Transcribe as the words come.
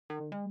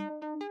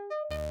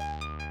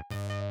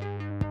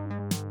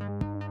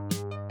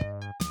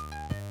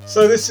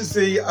So this is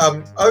the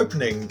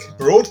opening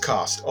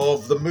broadcast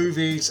of the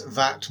movies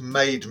that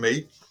made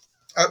me.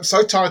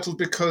 So titled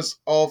because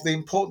of the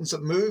importance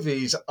that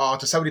movies are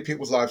to so many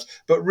people's lives,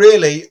 but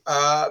really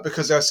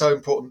because they're so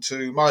important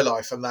to my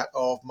life and that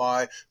of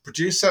my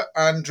producer,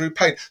 Andrew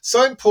Payne.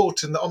 So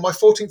important that on my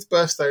 14th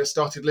birthday, I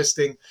started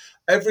listing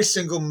every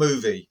single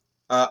movie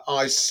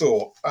I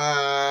saw.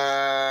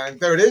 And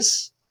there it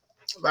is.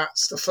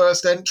 That's the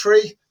first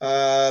entry.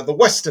 The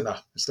Westerner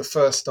is the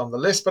first on the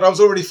list, but I was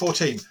already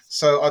 14,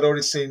 so I'd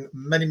already seen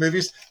many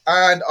movies,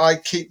 and I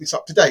keep this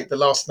up to date. The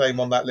last name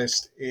on that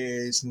list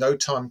is No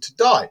Time to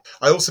Die.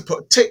 I also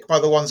put a tick by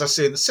the ones I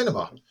see in the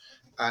cinema,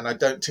 and I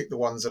don't tick the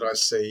ones that I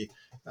see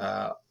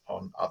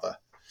on other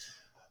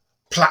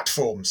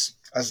platforms,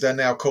 as they're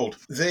now called.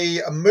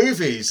 The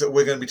movies that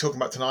we're going to be talking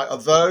about tonight are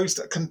those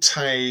that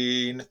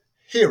contain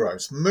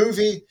heroes,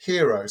 movie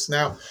heroes.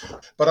 Now,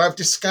 but I've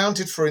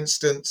discounted, for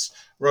instance,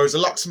 Rosa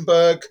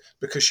Luxemburg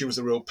because she was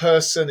a real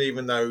person,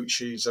 even though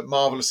she's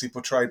marvelously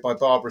portrayed by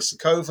Barbara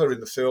Sakova in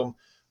the film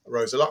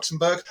Rosa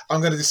Luxemburg.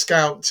 I'm going to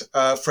discount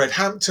Fred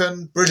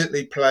Hampton,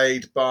 brilliantly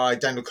played by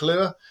Daniel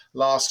Kaluuya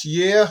last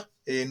year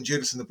in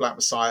Judas and the Black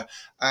Messiah,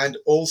 and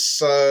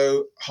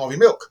also Harvey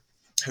Milk,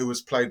 who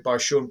was played by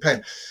Sean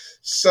Penn.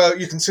 So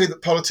you can see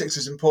that politics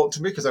is important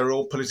to me because they're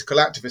all political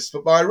activists.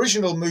 But my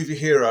original movie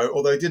hero,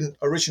 although he didn't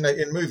originate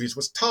in movies,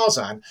 was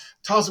Tarzan.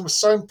 Tarzan was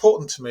so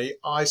important to me,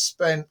 I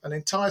spent an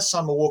entire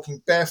summer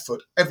walking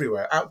barefoot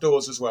everywhere,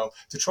 outdoors as well,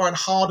 to try and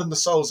harden the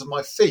soles of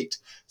my feet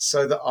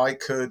so that I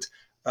could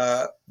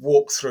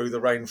walk through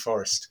the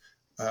rainforest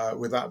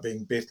without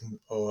being bitten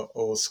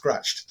or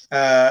scratched.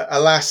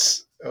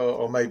 Alas,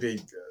 or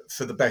maybe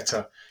for the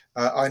better,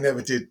 I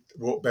never did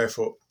walk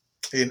barefoot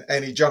in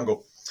any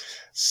jungle.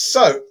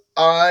 So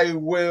I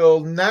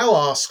will now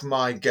ask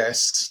my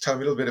guests to tell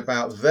me a little bit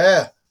about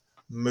their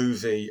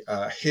movie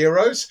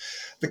heroes.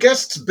 The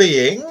guests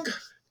being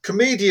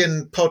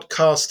comedian,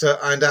 podcaster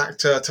and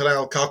actor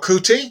Talal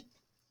Karkuti.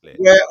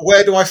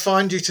 Where do I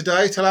find you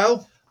today,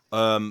 Talal?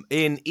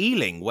 In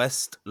Ealing,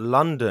 West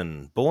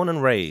London, born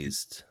and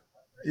raised.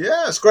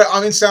 Yeah, it's great.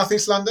 I'm in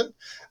Southeast London.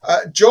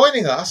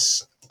 Joining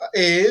us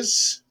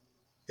is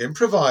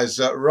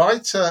improviser,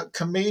 writer,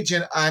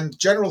 comedian and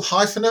general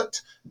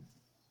hyphenate,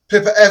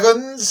 Pippa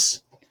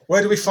Evans.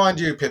 Where do we find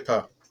you,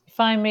 Pippa?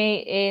 Find me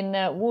in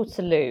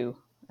Waterloo,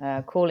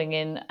 calling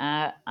in,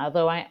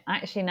 although I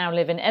actually now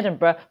live in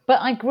Edinburgh,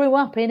 but I grew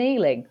up in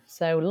Ealing,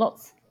 so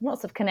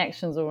lots of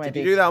connections already. Did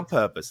you do that on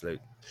purpose, Luke?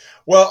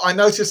 Well, I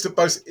noticed that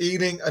both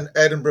Ealing and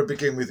Edinburgh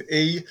begin with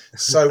E,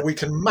 so we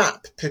can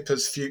map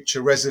Pippa's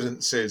future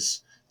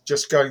residences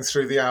just going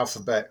through the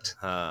alphabet.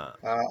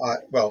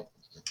 Well,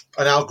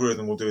 an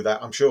algorithm will do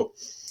that, I'm sure.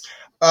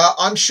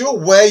 I'm sure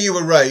where you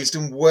were raised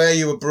and where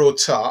you were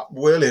brought up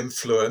will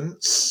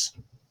influence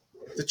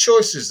the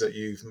choices that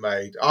you've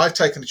made. I've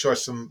taken a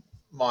choice from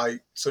my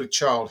sort of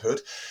childhood.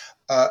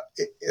 Tarzan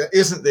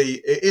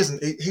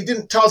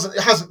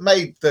hasn't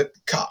made the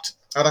cut,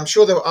 and I'm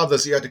sure there were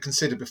others you had to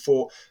consider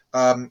before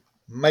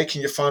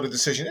making your final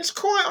decision. It's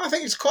quite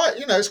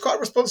a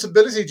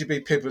responsibility to be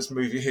Pippa's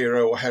movie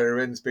hero or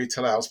heroine, be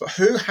Talal's. But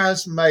who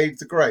has made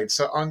the grade?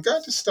 So I'm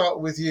going to start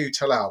with you,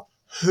 Talal.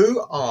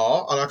 Who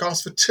are, and I can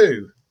ask for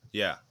two.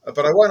 Yeah.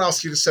 But I won't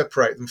ask you to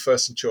separate them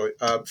first and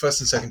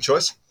second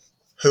choice.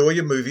 Who are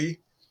your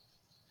movie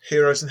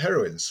heroes and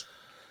heroines?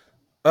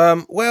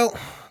 Well,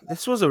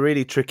 this was a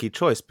really tricky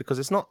choice because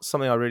it's not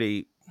something I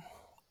really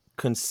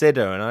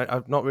consider, and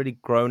I've not really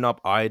grown up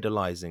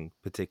idolizing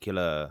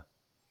particular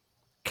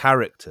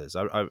characters.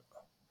 I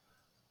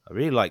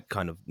really like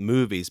kind of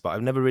movies, but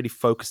I've never really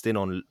focused in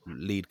on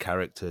lead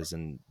characters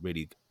and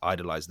really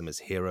idolized them as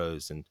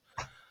heroes. And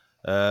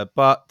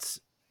but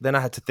then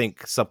I had to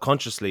think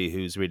subconsciously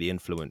who's really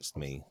influenced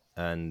me,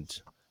 and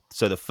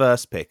so the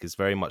first pick is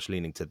very much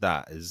leaning to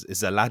that.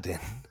 Is Aladdin,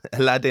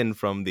 Aladdin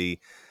from the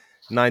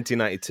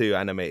 1992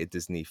 animated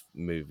Disney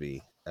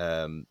movie.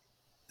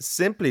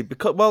 Simply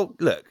because, well,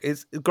 look,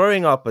 it's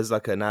growing up as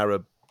like an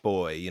Arab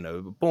boy,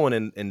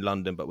 born in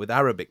London, but with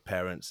Arabic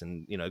parents,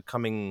 and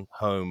coming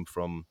home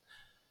from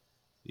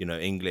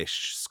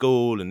English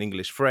school and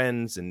English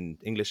friends and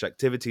English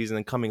activities, and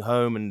then coming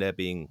home and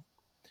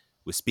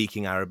we're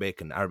speaking Arabic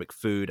and Arabic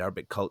food,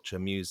 Arabic culture,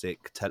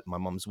 music. My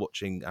mum's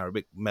watching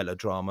Arabic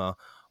melodrama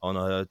on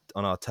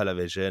our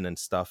television and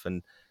stuff,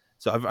 and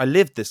so I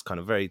lived this kind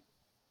of very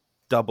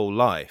double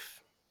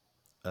life,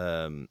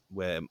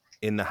 where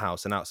in the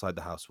house and outside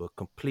the house were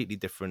completely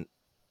different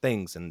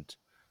things, and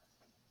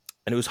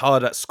it was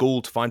hard at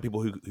school to find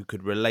people who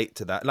could relate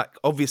to that. Like,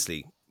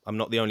 obviously, I'm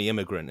not the only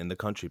immigrant in the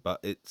country,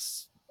 but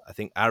I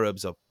think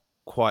Arabs are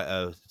quite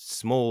a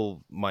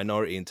small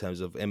minority in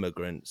terms of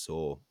immigrants,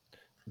 or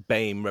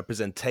BAME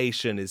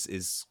representation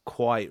is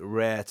quite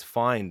rare to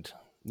find,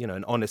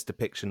 an honest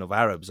depiction of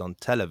Arabs on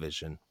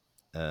television.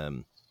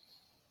 I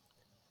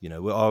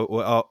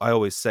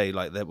always say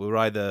like that we're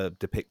either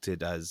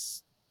depicted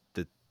as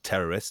the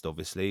terrorist,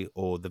 obviously,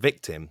 or the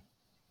victim,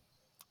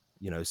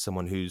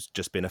 someone who's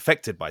just been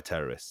affected by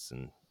terrorists.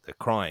 And they're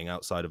crying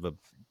outside of a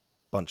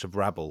bunch of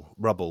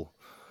rubble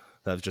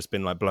that have just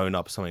been like blown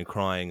up, something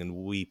crying and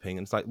weeping.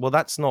 And it's like, well,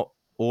 that's not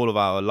all of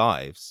our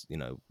lives. You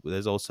know,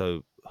 there's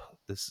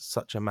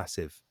such a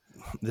massive,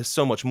 there's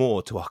so much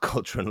more to our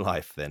culture and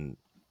life than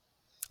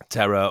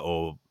terror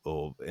or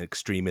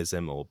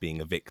extremism or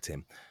being a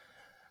victim.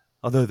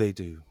 Although they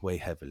do weigh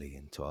heavily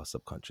into our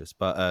subconscious.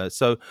 But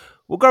so,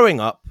 well, growing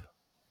up,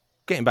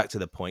 getting back to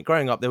the point,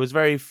 growing up, there was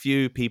very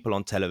few people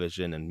on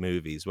television and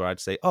movies where I'd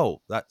say,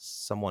 oh, that's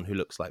someone who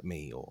looks like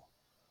me or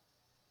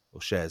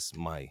shares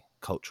my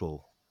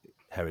cultural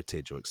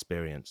heritage or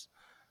experience.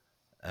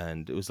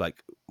 And it was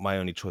like, my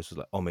only choice was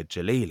like Omid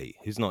Jalili,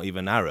 who's not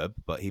even Arab,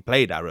 but he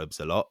played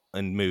Arabs a lot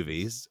in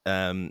movies.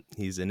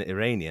 He's an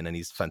Iranian and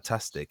he's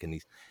fantastic.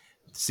 And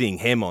seeing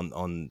him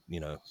on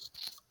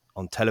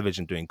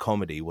television doing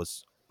comedy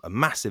was a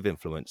massive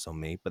influence on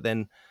me. But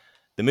then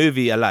the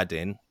movie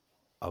Aladdin,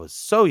 I was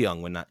so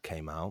young when that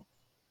came out.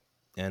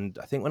 And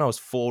I think when I was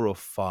 4 or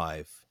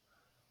 5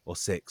 or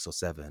 6 or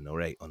 7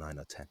 or 8 or 9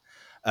 or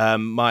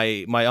 10,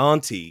 my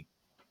auntie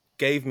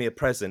gave me a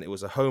present. It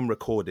was a home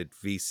recorded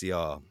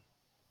VCR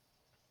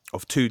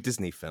of 2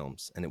 Disney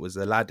films. And it was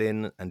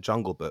Aladdin and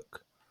Jungle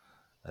Book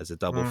as a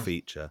double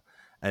feature.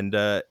 And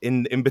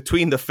in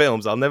between the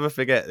films, I'll never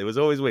forget, it was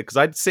always weird because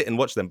I'd sit and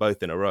watch them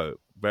both in a row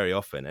very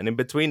often. And in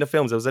between the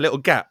films, there was a little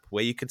gap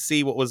where you could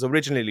see what was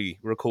originally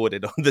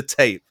recorded on the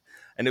tape.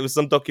 And it was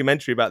some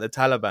documentary about the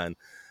Taliban.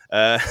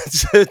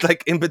 So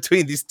like in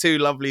between these 2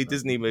 lovely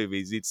Disney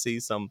movies, you'd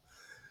see some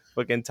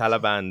fucking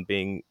Taliban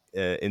being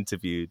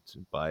interviewed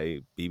by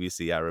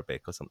BBC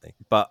Arabic or something.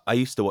 But I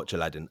used to watch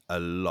Aladdin a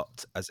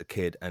lot as a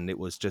kid. And it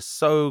was just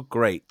so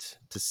great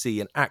to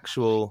see an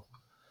actual...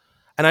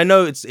 And I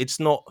know it's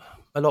not...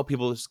 A lot of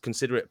people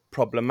consider it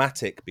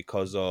problematic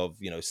because of,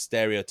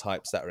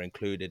 stereotypes that are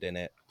included in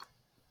it.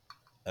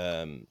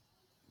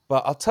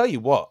 But I'll tell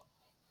you what,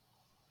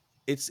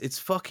 it's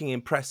fucking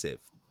impressive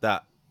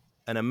that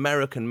an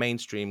American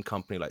mainstream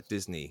company like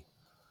Disney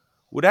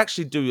would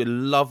actually do a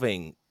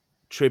loving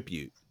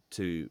tribute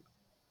to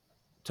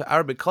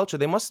Arabic culture.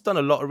 They must have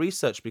done a lot of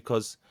research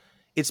because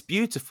it's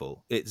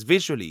beautiful. It's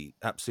visually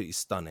absolutely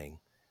stunning.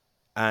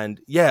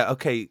 And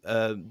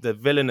the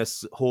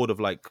villainous horde of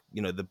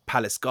the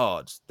palace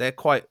guards, they're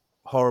quite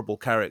horrible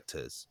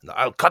characters.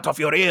 I'll cut off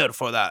your ear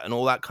for that and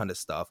all that kind of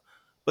stuff.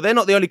 But they're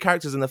not the only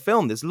characters in the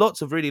film. There's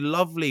lots of really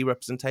lovely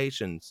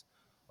representations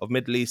of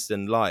Middle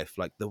Eastern life,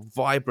 like the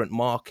vibrant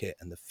market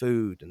and the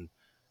food. And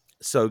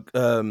so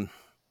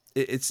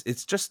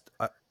it's just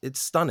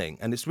stunning.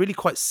 And it's really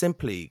quite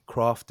simply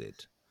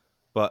crafted,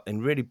 but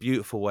in really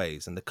beautiful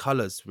ways. And the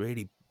colors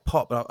really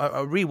pop.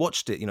 I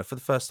rewatched it, for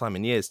the first time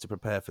in years to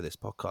prepare for this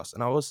podcast,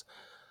 and I was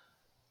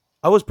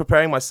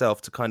preparing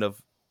myself to kind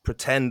of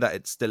pretend that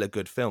it's still a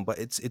good film, but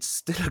it's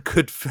still a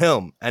good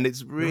film, and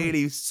it's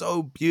really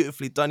so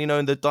beautifully done.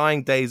 In the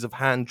dying days of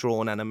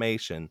hand-drawn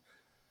animation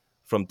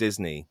from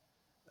Disney,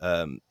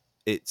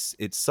 it's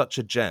such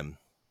a gem.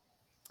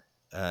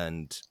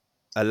 And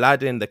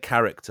Aladdin, the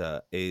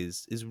character,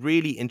 is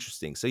really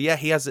interesting. So yeah,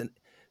 he has an.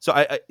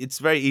 So it's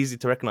very easy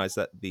to recognize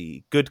that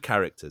the good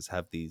characters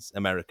have these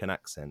American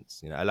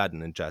accents.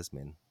 Aladdin and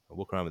Jasmine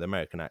walk around with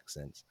American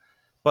accents.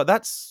 But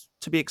that's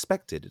to be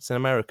expected. It's an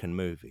American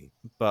movie.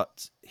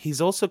 But he's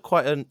also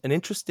quite an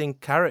interesting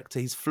character.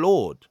 He's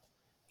flawed.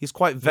 He's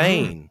quite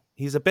vain.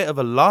 He's a bit of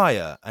a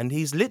liar. And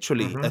he's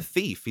literally a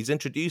thief. He's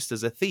introduced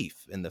as a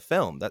thief in the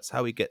film. That's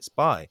how he gets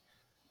by.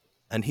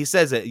 And he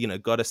says it,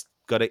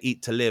 gotta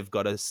eat to live,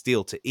 gotta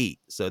steal to eat.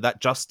 So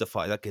that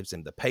gives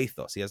him the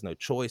pathos. He has no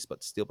choice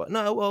but to steal. But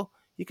no, well,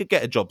 he could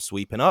get a job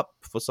sweeping up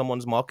for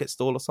someone's market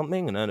stall or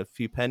something and earn a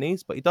few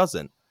pennies, but he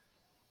doesn't.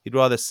 He'd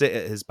rather sit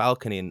at his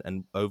balcony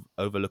and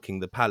overlooking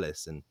the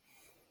palace. And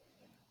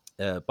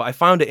but I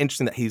found it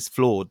interesting that he's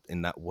flawed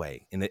in that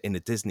way in a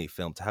Disney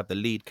film, to have the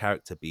lead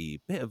character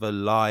be a bit of a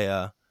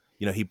liar.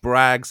 He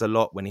brags a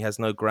lot when he has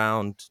no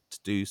ground to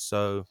do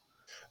so.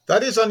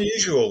 That is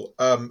unusual.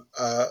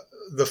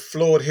 The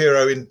flawed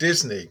hero in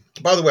Disney.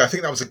 By the way, I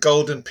think that was a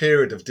golden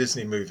period of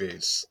Disney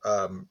movies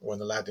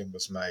when Aladdin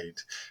was made.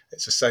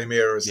 It's the same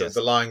era as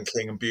The Lion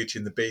King and Beauty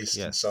and the Beast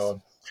and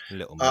so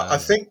on. I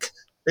think,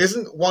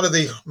 isn't one of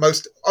the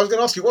most... I was going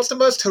to ask you, what's the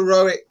most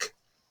heroic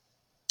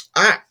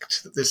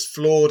act that this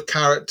flawed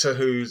character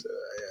who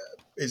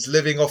is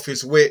living off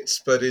his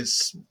wits but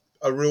is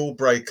a rule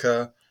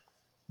breaker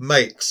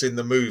makes in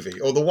the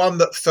movie, or the one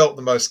that felt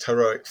the most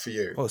heroic for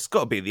you? Well, it's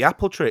got to be the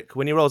apple trick,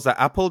 when he rolls that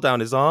apple down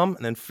his arm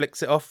and then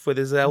flicks it off with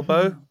his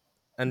elbow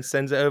and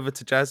sends it over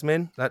to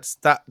Jasmine.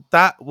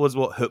 That was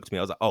what hooked me.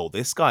 I was like, oh,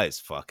 this guy is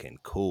fucking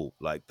cool.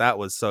 Like, that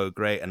was so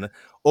great. And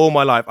all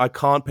my life, I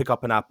can't pick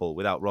up an apple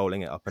without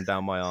rolling it up and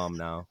down my arm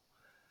now.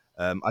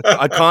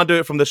 I can't do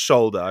it from the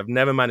shoulder. I've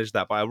never managed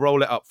that, but I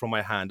roll it up from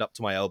my hand up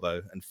to my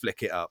elbow and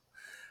flick it up.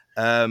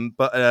 Very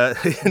popular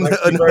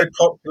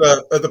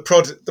at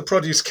the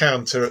produce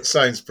counter at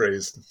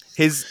Sainsbury's.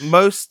 His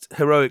most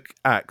heroic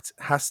act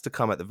has to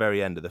come at the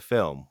very end of the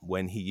film,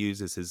 when he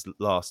uses his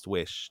last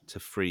wish to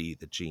free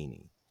the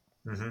genie.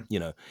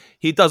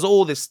 He does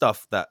all this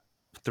stuff that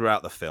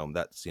throughout the film.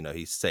 That's, you know,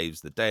 he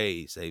saves the day,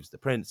 he saves the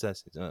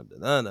princess, but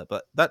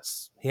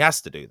he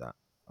has to do that.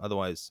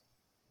 Otherwise,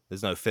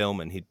 there's no film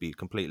and he'd be a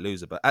complete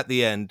loser. But at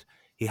the end,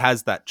 he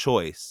has that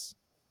choice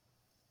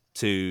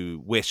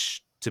to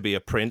wish to be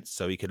a prince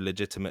so he could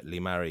legitimately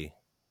marry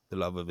the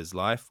love of his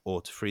life,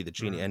 or to free the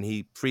genie. And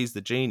he frees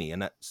the genie,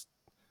 and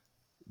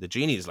the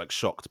genie is like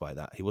shocked by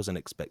that. He wasn't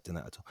expecting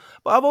that at all.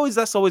 But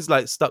that's always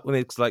like stuck with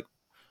me. It's like,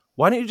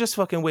 why don't you just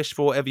fucking wish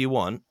for whatever you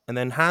want and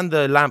then hand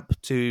the lamp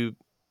to,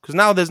 because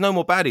now there's no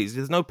more baddies,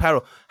 there's no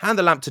peril. Hand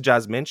the lamp to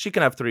Jasmine, she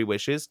can have 3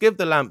 wishes. Give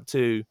the lamp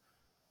to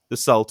the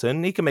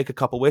Sultan, he can make a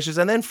couple wishes,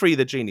 and then free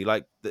the genie.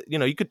 Like, you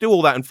know, you could do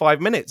all that in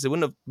 5 minutes. It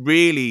wouldn't have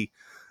really.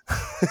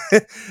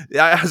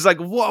 I was like,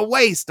 what a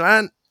waste,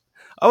 man.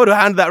 I would have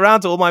handed that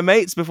around to all my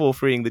mates before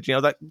freeing the genie. I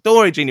was like, don't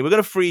worry, genie, we're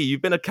going to free you.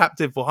 You've been a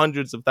captive for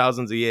hundreds of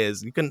thousands of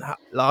years. You can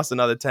last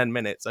another 10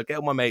 minutes. I get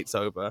all my mates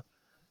over.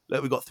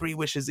 Look, we've got 3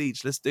 wishes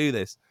each. Let's do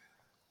this.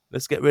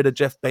 Let's get rid of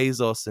Jeff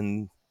Bezos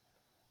and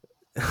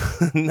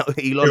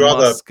Elon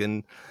Musk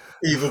and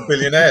evil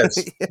billionaires.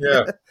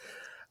 Yeah.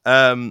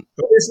 But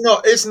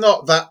it's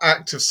not that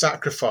act of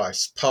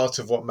sacrifice part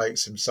of what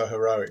makes him so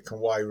heroic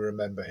and why we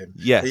remember him.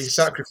 Yes, he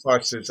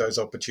sacrifices those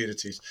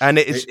opportunities, and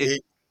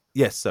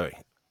yes, sorry.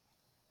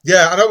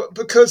 Yeah, I know,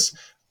 because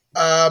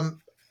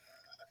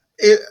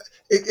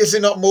is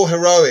it not more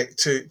heroic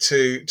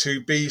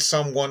to be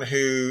someone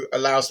who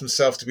allows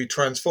himself to be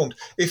transformed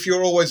if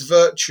you're always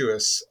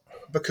virtuous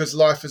because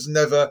life has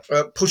never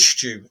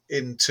pushed you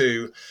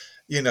into,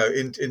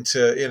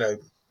 into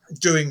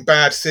doing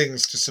bad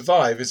things to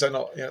survive? Is that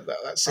not,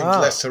 that seems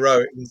less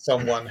heroic than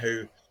someone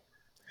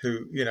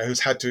who's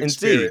had to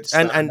experience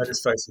and had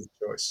his face as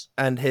a choice.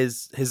 And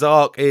his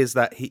arc is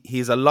that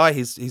he's a lie.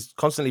 He's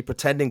constantly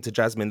pretending to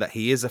Jasmine that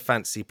he is a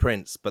fancy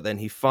prince, but then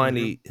he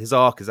finally his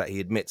arc is that he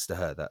admits to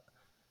her that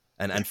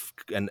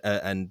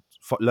and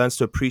learns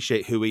to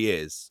appreciate who he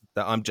is.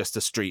 That I'm just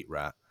a street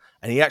rat,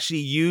 and he actually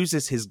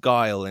uses his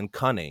guile and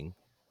cunning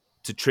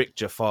to trick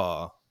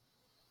Jafar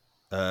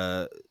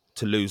to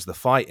lose the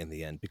fight in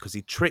the end, because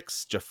he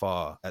tricks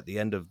Jafar at the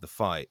end of the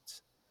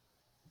fight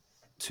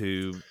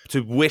to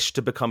wish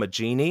to become a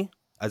genie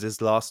as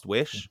his last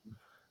wish.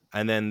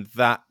 And then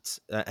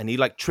and he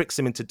like tricks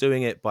him into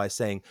doing it by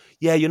saying,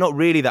 yeah, you're not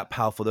really that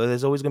powerful though.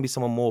 There's always going to be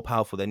someone more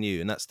powerful than you.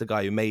 And that's the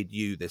guy who made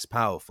you this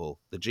powerful,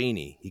 the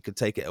genie. He could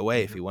take it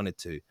away if he wanted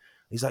to.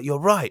 He's like, you're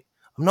right.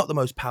 I'm not the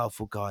most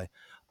powerful guy.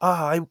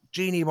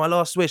 Genie, my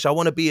last wish. I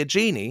want to be a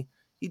genie.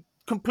 He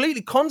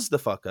completely cons the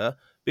fucker,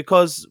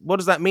 because what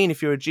does that mean?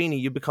 If you're a genie,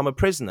 you become a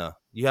prisoner.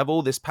 You have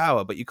all this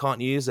power, but you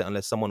can't use it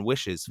unless someone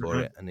wishes for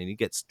it. And then he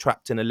gets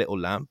trapped in a little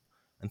lamp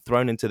and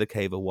thrown into the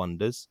Cave of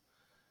Wonders.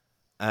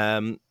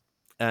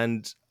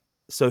 And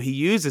so he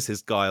uses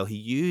his guile, he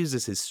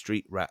uses his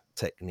street rat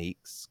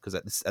techniques,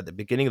 because at the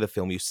beginning of the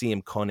film, you see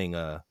him conning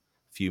a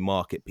few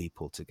market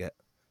people to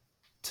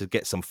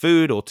get some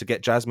food or to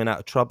get Jasmine out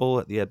of trouble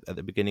at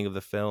the beginning of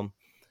the film.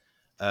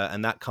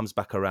 And that comes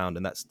back around,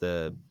 and that's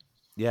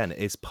and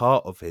it's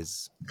part of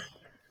his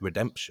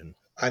redemption.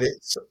 And I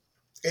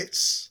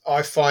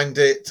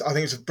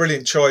think it's a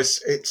brilliant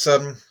choice. It's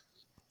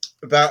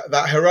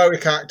that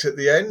heroic act at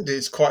the end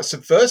is quite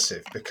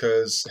subversive,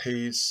 because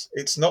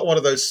it's not one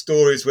of those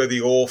stories where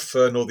the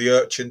orphan or the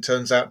urchin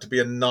turns out to be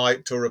a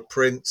knight or a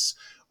prince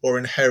or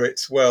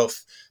inherits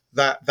wealth.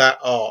 That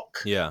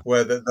arc,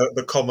 where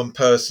the common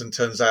person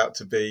turns out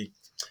to be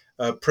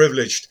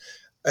privileged.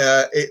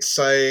 It's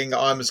saying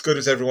I'm as good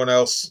as everyone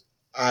else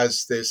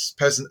as this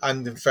peasant,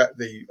 and in fact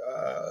the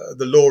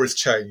law is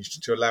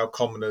changed to allow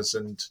commoners,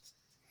 and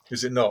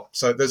is it not?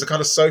 So there's a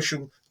kind of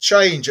social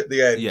change at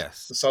the end.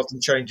 Yes. The Sultan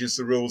changes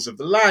the rules of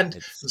the land,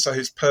 and so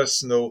he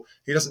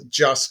doesn't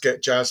just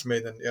get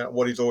Jasmine and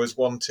what he's always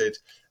wanted.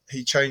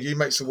 He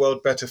makes the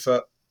world better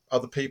for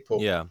other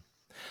people. Yeah.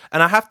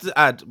 And I have to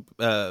add,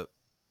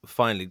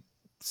 finally,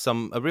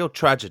 a real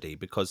tragedy,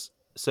 because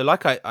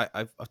like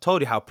I've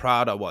told you how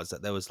proud I was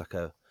that there was like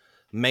a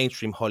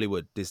mainstream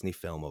Hollywood Disney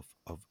film of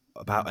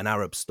about an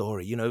Arab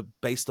story,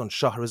 based on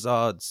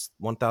Shahrazad's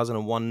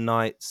 1001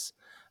 Nights.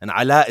 And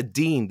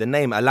Ala-ad-Din, the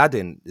name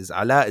Aladdin is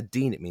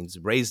Ala-ad-Din. It means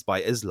raised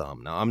by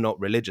Islam. Now, I'm not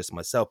religious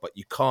myself, but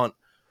you can't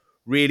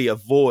really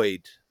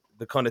avoid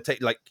the kind of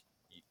like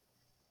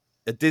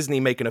a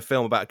Disney making a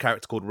film about a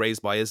character called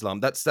Raised by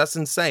Islam. That's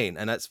insane.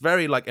 And that's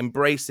very like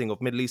embracing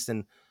of Middle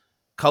Eastern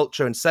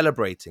culture and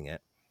celebrating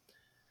it.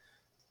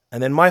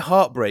 And then my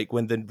heartbreak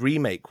when the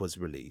remake was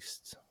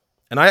released.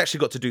 And I actually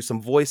got to do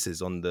some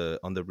voices on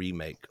the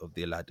remake of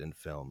the Aladdin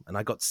film. And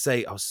I got to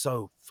say, I was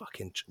so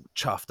fucking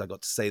chuffed. I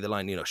got to say the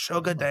line,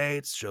 sugar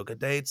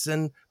dates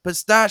and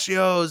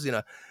pistachios,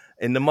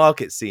 in the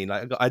market scene.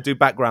 Like I do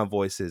background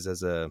voices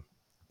as a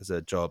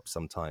job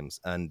sometimes.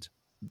 And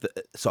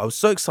so I was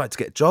so excited to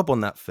get a job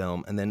on that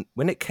film. And then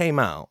when it came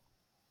out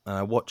and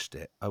I watched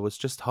it, I was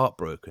just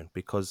heartbroken,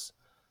 because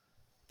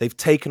they've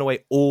taken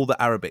away all the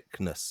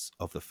Arabicness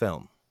of the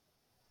film.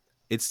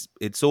 It's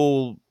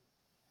all...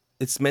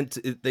 It's meant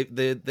to,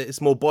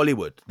 it's more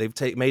Bollywood.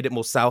 They've made it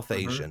more South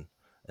Asian,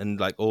 and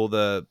like all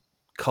the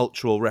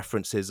cultural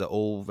references are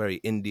all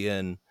very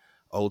Indian.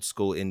 old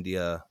school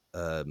India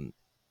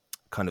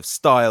kind of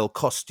style,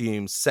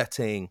 costumes,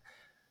 setting.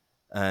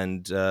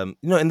 And,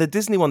 in the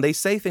Disney one, they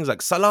say things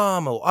like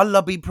Salam or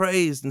Allah be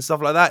praised and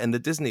stuff like that in the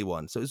Disney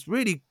one. So it's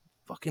really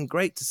fucking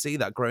great to see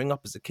that growing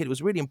up as a kid. It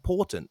was really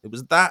important. It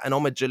was that and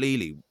Omid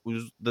Jalili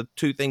was the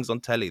two things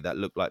on telly that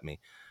looked like me.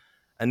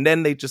 And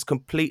then they just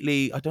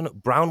completely, I don't know,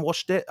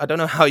 brownwashed it. I don't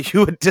know how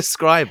you would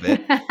describe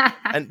it.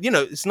 And,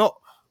 it's not,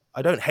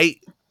 I don't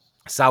hate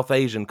South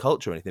Asian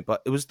culture or anything,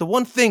 but it was the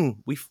one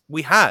thing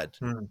we had.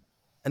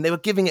 And they were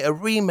giving it a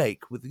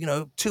remake with,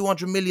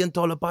 $200 million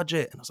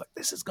budget. And I was like,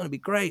 this is going to be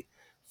great.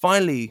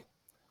 Finally,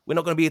 we're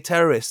not going to be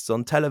terrorists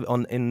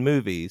in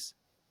movies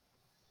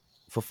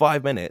for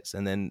 5 minutes.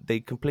 And then they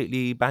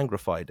completely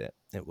bangrified it.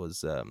 It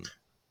was...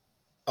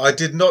 I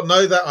did not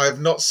know that. I have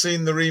not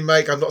seen the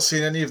remake. I've not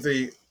seen any of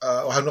the...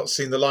 I have not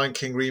seen the Lion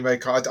King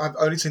remake. I've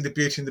only seen the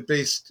Beauty and the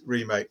Beast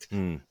remake.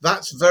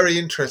 That's very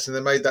interesting.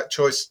 They made that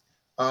choice.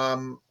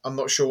 I'm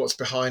not sure what's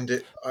behind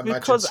it.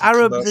 Because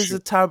Arabs is a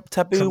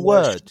taboo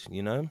word,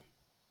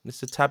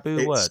 It's a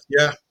taboo word.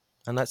 Yeah.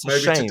 And that's a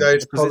maybe shame.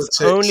 Today's because politics,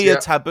 it's only a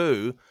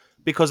taboo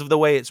because of the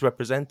way it's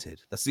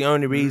represented. That's the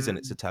only reason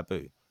it's a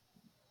taboo.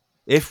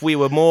 If we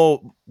were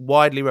more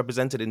widely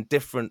represented in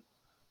different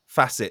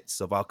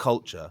facets of our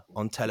culture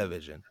on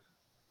television,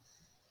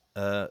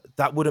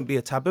 that wouldn't be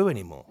a taboo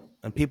anymore.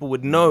 And people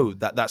would know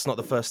that that's not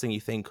the first thing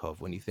you think of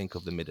when you think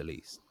of the Middle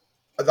East.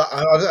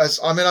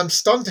 I'm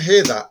stunned to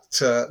hear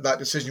that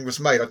decision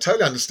was made. I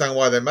totally understand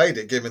why they made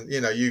it, given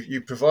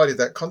you provided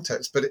that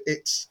context. But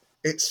it's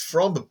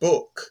from the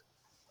book,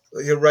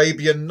 The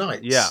Arabian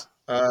Nights. Yeah.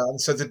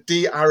 So the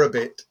de-Arab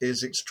it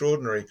is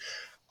extraordinary.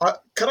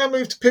 Can I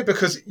move to Pip,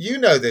 because you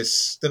know the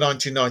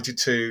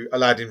 1992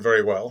 Aladdin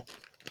very well.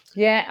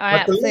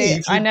 Yeah,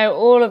 I know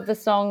all of the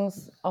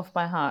songs off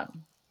by heart.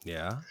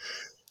 Yeah.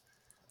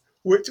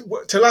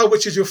 Talal,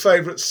 which is your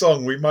favourite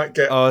song? We might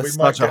get. Oh, it's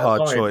such a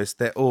hard choice.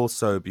 They're all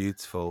so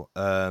beautiful.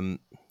 But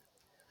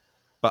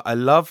I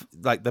love,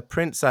 like, the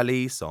Prince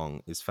Ali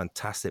song is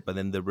fantastic. But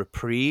then the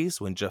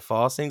reprise when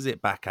Jafar sings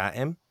it back at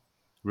him,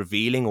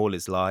 revealing all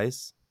his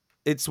lies.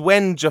 It's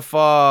when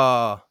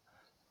Jafar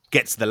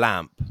gets the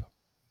lamp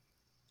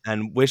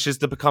and wishes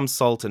to become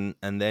sultan,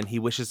 and then he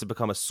wishes to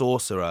become a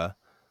sorcerer.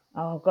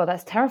 Oh God,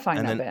 that's terrifying.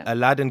 And that then bit.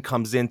 Aladdin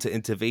comes in to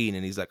intervene,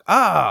 and he's like,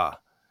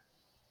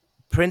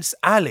 Prince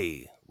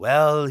Ali.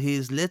 Well,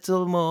 he's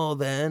little more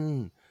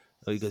than...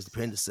 Oh, he goes,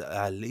 Prince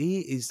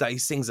Ali. He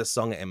sings a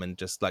song at him and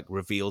just like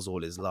reveals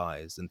all his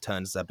lies and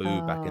turns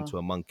Zabu back into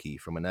a monkey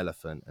from an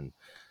elephant.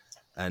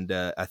 And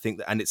I think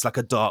and it's like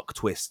a dark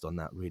twist on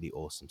that really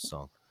awesome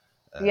song.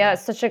 Yeah,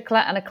 it's such a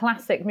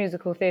classic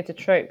musical theatre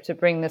trope to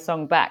bring the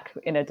song back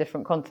in a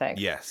different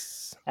context.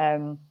 Yes.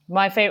 All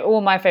my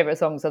favorite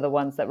songs are the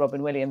ones that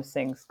Robin Williams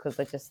sings, because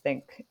I just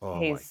think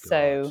he's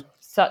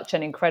such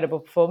an incredible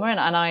performer, and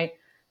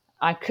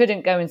I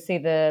couldn't go and see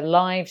the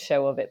live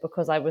show of it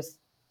because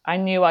I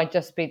knew I'd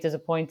just be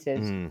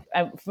disappointed,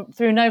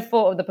 through no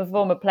fault of the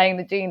performer playing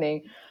the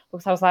genie,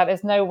 because I was like,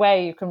 there's no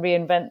way you can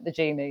reinvent the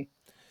genie.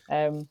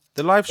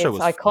 The live show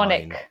was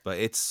iconic, fine, but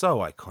it's so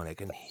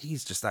iconic, and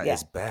he's just at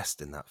his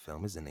best in that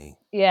film, isn't he?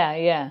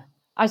 Yeah.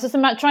 I was just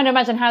trying to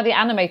imagine how the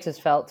animators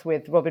felt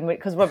with Robin,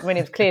 because Robin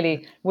Williams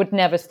clearly would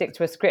never stick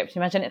to a script.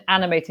 Imagine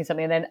animating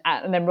something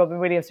and then Robin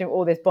Williams doing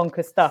all this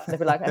bonkers stuff, and they'd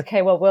be like,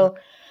 okay, well, we'll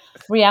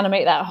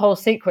reanimate that whole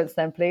sequence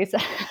then, please.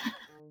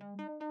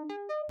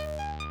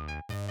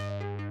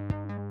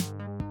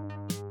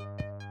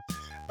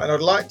 And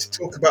I'd like to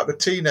talk about the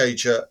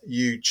teenager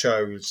you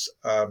chose,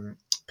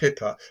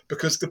 Pippa,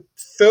 because the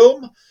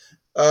film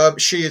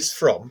She Is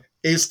From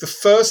is the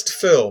first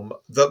film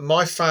that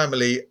my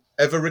family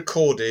ever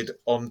recorded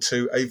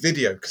onto a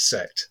video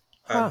cassette.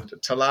 And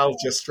Talal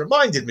just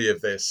reminded me of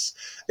this.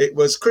 It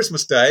was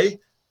Christmas Day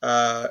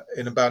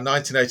in about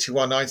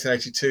 1981,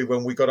 1982,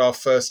 when we got our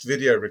first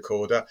video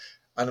recorder.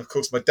 And of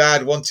course, my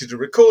dad wanted to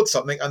record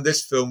something, and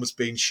this film was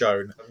being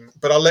shown.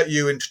 But I'll let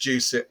you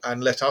introduce it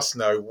and let us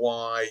know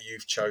why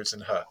you've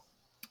chosen her.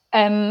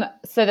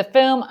 So the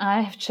film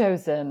I have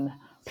chosen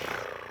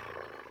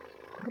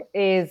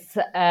is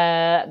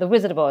The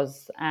Wizard of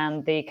Oz,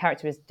 and the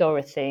character is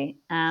Dorothy.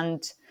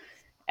 And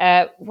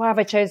why have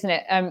I chosen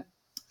it? I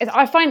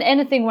find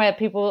anything where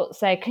people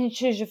say, can you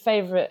choose your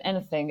favourite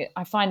anything?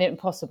 I find it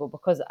impossible,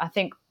 because I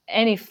think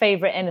any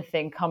favourite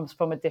anything comes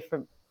from a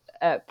different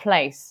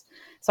place.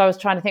 So I was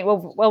trying to think,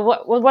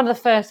 one of the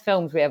first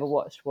films we ever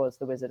watched was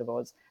The Wizard of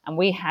Oz, and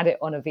we had it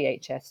on a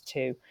VHS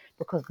too,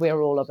 because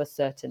we're all of a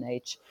certain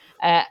age.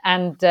 We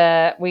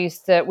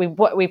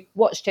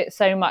watched it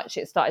so much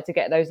it started to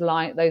get those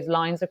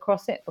lines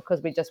across it,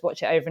 because we just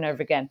watch it over and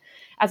over again.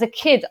 As a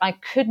kid, I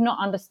could not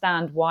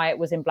understand why it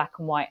was in black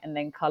and white and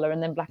then colour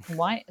and then black and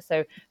white.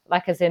 So,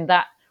 like, as in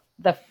that.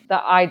 The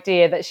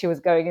idea that she was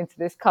going into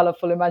this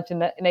colourful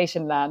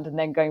imagination land and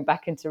then going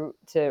back into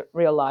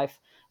real life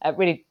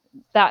really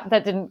that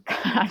didn't.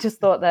 I just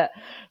thought that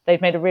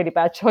they'd made a really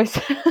bad choice.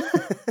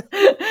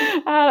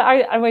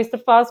 I managed to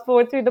fast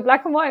forward through the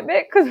black and white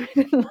bit because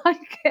we didn't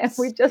like it, and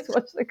we just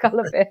watched the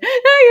color bit.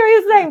 No,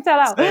 you're saying, tell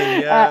out.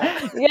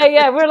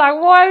 Yeah. We're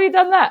like, why have we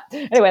done that?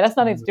 Anyway, that's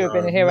nothing to do with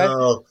being a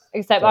hero,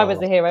 except I was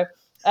the hero.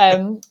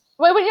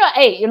 Well, when you're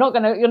 8, you're not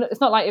gonna.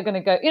 It's not like you're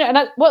gonna go.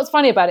 And what's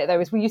funny about it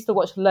though is we used to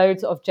watch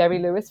loads of Jerry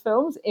Lewis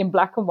films in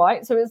black and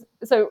white. So it's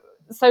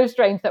so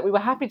strange that we were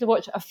happy to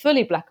watch a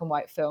fully black and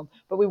white film,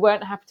 but we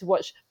weren't happy to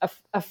watch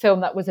a film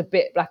that was a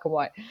bit black and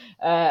white.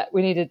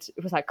 It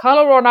was like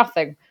color or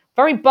nothing.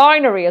 Very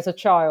binary as a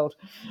child.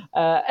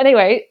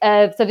 Anyway,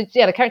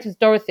 the character is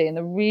Dorothy, and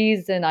the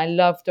reason I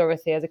love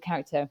Dorothy as a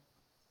character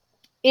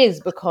is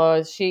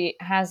because she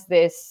has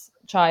this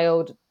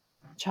child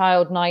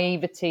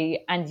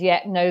naivety and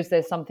yet knows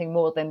there's something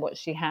more than what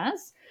she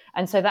has.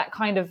 And so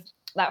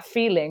that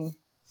feeling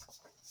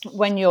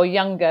when you're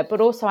younger,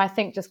 but also I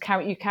think just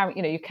you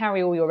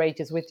carry all your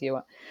ages with you.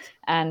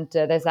 And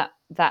there's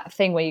that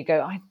thing where you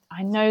go,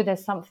 I know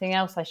there's something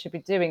else I should be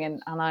doing,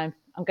 and I'm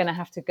going to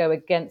have to go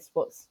against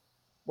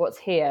what's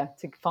here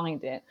to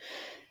find it.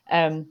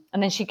 And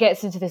then she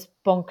gets into this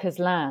bonkers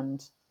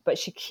land, but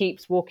she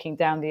keeps walking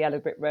down the yellow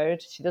brick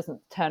road. She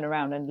doesn't turn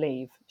around and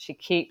leave. She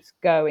keeps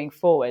going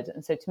forward.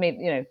 And so to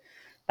me,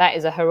 that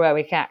is a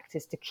heroic act,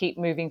 is to keep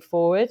moving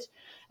forward,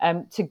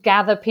 to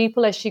gather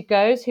people as she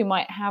goes who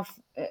might have,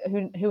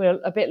 who are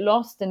a bit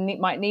lost and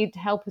might need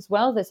help as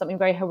well. There's something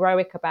very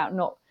heroic about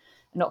not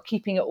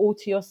keeping it all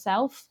to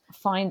yourself,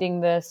 finding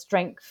the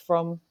strength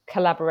from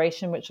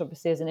collaboration, which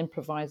obviously as an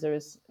improviser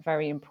is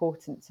very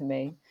important to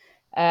me.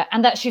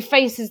 And that she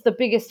faces the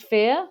biggest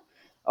fear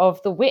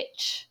of the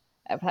witch.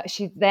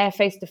 She's there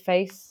face to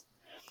face,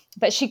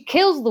 but she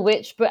kills the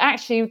witch, but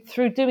actually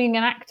through doing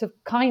an act of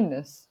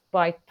kindness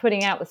by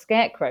putting out the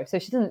scarecrow. So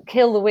she doesn't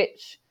kill the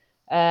witch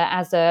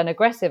as an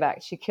aggressive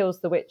act. She kills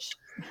the witch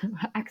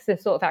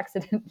sort of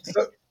accidentally.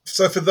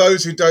 So for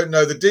those who don't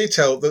know the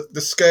detail,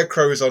 the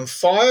scarecrow is on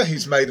fire.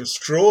 He's made of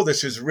straw.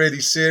 This is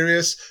really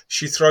serious.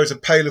 She throws a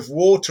pail of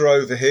water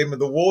over him,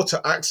 and the water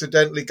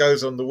accidentally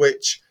goes on the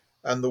witch,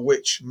 and the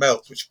witch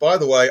melts, which, by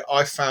the way,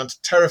 I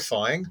found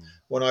terrifying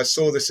when I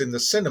saw this in the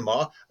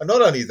cinema. And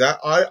not only that,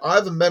 I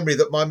have a memory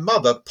that my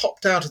mother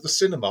popped out of the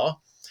cinema,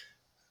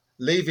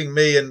 leaving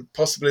me and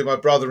possibly my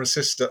brother and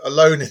sister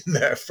alone in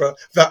there for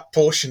that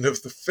portion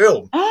of the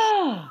film.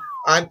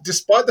 And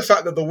despite the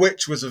fact that the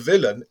witch was a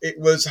villain, it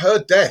was her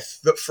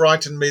death that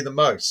frightened me the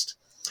most.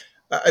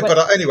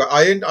 But anyway,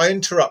 I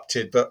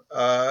interrupted. But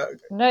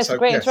no, it's a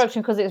great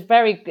interruption because it's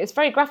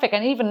very graphic,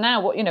 and even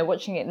now,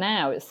 watching it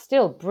now, it's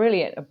still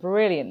brilliant, a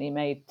brilliantly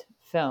made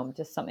film,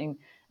 just something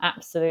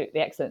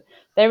absolutely excellent.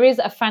 There is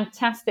a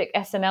fantastic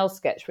SNL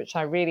sketch which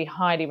I really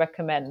highly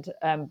recommend,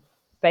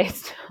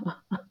 based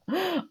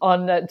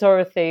on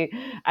Dorothy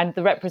and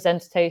the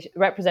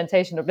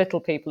representation of little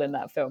people in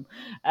that film,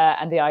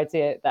 and the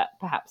idea that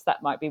perhaps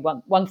that might be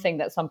one thing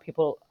that some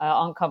people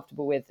aren't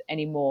comfortable with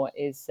anymore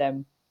is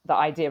the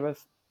idea of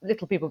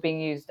little people being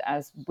used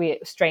as weird,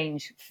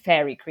 strange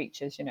fairy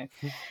creatures,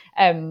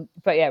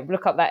 But yeah,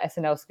 look up that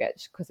SNL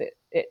sketch because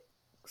it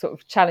sort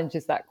of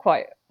challenges that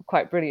quite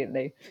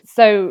brilliantly.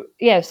 So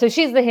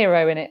she's the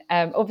hero in it.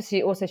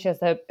 Obviously, also she has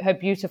her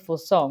beautiful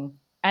song.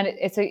 And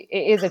it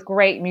is a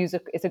great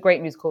music. It's a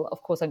great musical.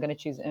 Of course, I'm going to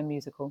choose a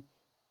musical.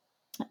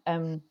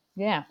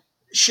 Yeah.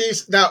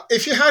 Now,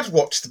 if you had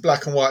watched the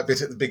black and white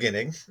bit at the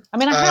beginning, I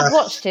mean, I have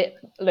watched it,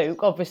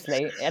 Luke.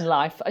 Obviously, in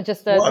life, I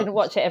just didn't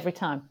watch it every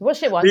time. I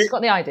watched it once.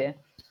 Got the idea.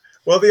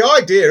 Well, the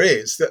idea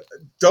is that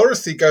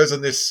Dorothy goes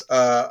on this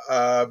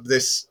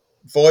this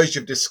voyage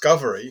of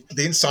discovery.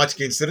 The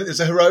inciting incident is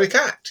a heroic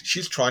act.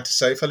 She's trying to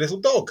save her little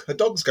dog. Her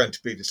dog's going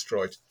to be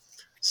destroyed.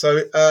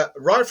 So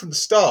right from the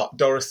start,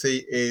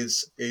 Dorothy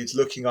is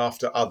looking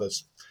after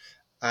others,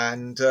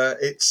 and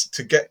it's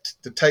to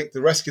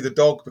rescue the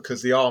dog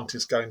because the aunt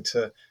is going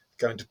to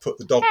put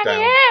the dog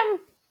down.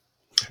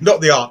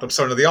 Not the aunt. I'm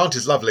sorry. No, the aunt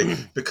is lovely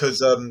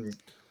because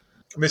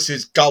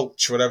Mrs.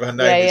 Gulch, whatever her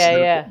name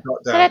is,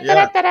 got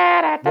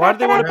down. Why do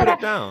they want to put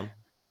it down?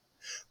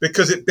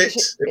 Because it bit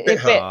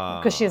her.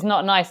 Because she's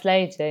not a nice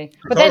lady.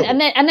 But then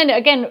and then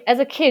again, as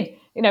a kid,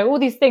 all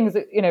these things,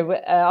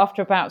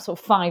 after about sort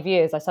of 5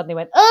 years, I suddenly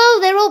went, oh,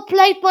 they're all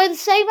played by the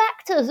same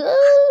actors.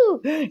 Oh,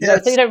 so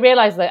you don't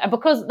realise that. And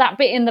because that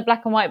bit in the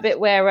black and white bit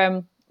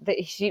where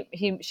she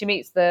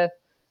meets the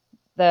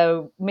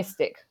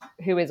mystic,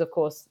 who is of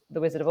course the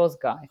Wizard of Oz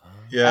guy.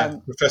 Yeah,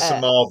 Professor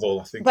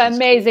Marvel, I think. But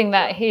amazing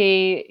that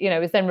he,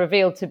 is then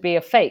revealed to be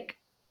a fake.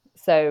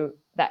 So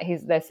that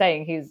they're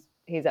saying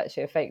he's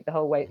actually a fake the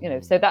whole way,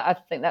 So that, I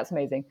think that's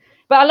amazing.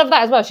 But I love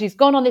that as well. She's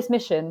gone on this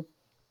mission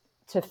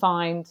to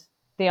find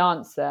the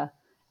answer,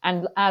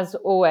 and as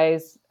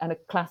always, and a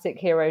classic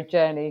hero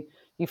journey,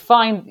 you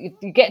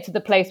get to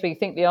the place where you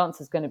think the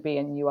answer is going to be,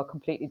 and you are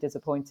completely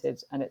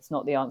disappointed, and it's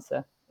not the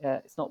answer.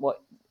 It's not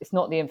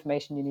the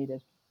information you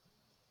needed,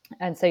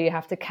 and so you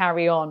have to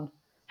carry on.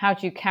 How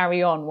do you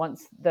carry on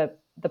once the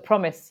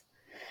promised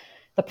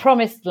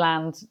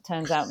land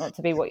turns out not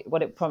to be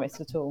what it promised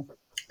at all?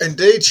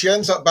 Indeed, she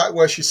ends up back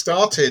where she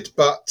started,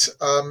 but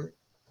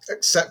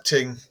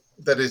accepting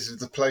that it is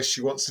the place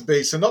she wants to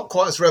be. So not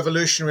quite as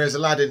revolutionary as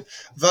Aladdin,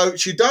 though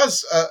she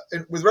does,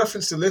 with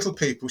reference to little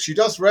people, she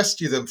does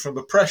rescue them from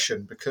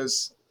oppression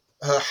because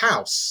her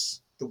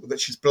house that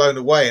she's blown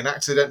away and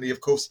accidentally,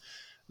 of course,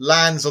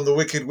 lands on the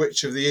Wicked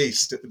Witch of the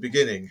East at the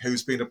beginning,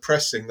 who's been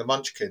oppressing the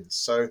Munchkins.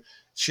 So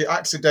she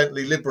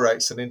accidentally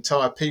liberates an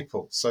entire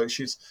people. So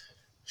she's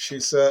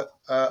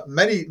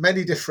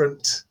many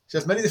different. She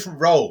has many different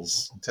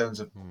roles in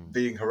terms of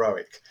being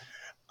heroic.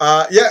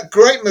 Yeah,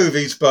 great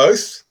movies,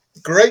 both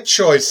great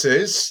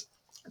choices.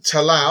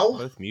 Talal,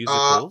 Both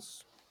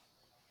musicals.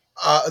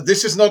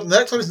 This is not. The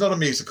next one is not a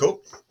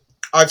musical.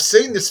 I've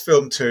seen this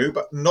film too,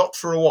 but not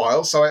for a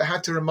while, so I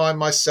had to remind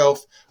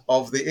myself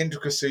of the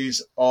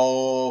intricacies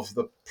of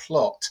the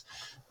plot.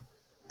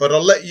 But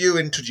I'll let you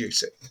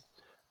introduce it.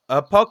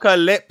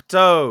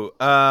 Apocalypto.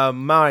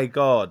 My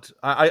God,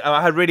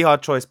 I had really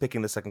hard choice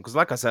picking the second because,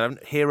 like I said,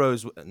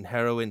 heroes and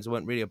heroines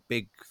weren't really a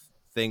big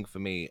thing for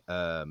me.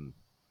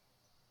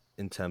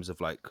 In terms of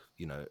like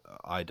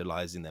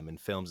idolizing them in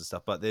films and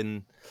stuff, but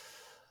then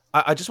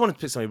I just wanted to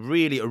pick something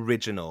really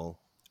original,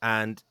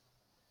 and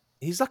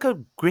he's like a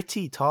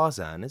gritty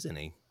Tarzan, isn't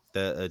he?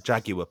 The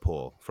Jaguar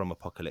Paw from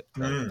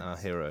Apocalypto, our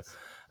hero,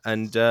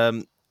 and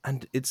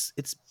it's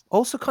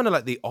also kind of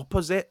like the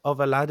opposite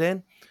of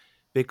Aladdin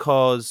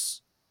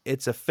because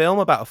it's a film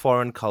about a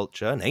foreign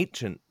culture, an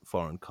ancient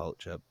foreign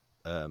culture,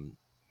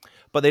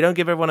 but they don't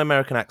give everyone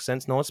American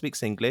accents. No one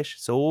speaks English.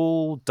 It's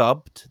all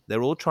dubbed.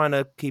 They're all trying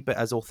to keep it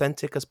as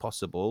authentic as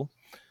possible.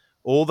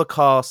 All the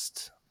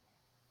cast,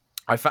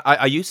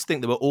 I used to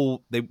think they were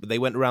all they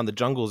went around the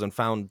jungles and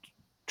found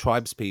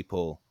tribes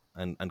people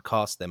and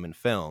cast them in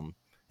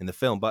the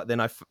film. But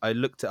then I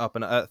looked it up,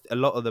 and a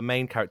lot of the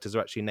main characters are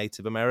actually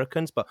Native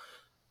Americans. But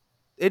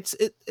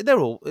they're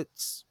all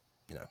it's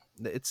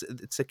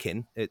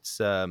akin. It's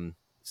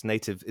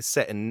native. It's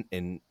set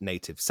in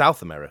native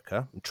South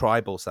America,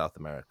 tribal South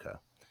America.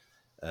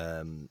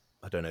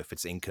 I don't know if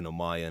it's Incan or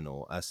Mayan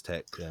or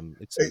Aztec.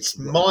 It's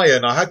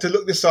Mayan. I had to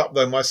look this up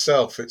though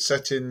myself. It's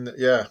set in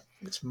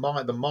it's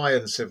the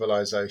Mayan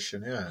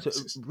civilization. Yeah, so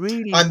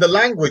really, and the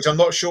language. I'm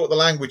not sure what the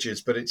language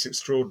is, but it's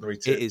extraordinary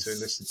to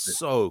listen to.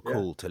 So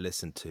cool to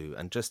listen to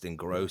and just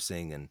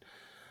engrossing and.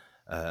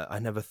 I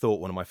never thought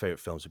one of my favorite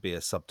films would be a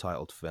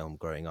subtitled film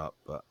growing up,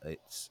 but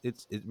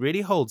it really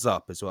holds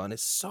up as well, and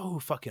it's so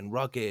fucking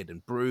rugged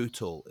and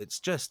brutal. It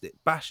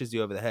bashes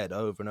you over the head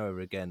over and over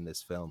again.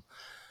 This film.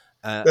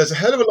 There's a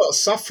hell of a lot of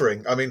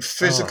suffering. I mean,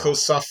 physical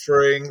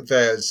suffering.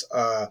 There's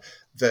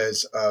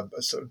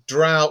sort of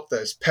drought.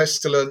 There's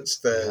pestilence.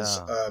 There's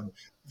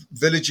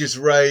villages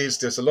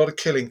razed. There's a lot of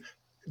killing.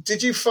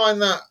 Did you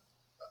find that?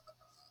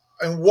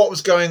 And what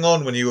was going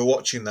on when you were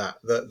watching that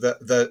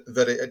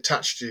it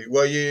attached you?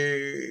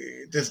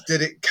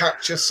 Did it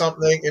capture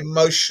something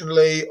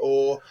emotionally,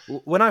 or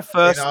when I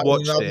first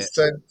watched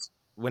it,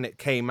 when it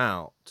came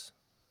out,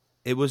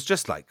 it was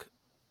just like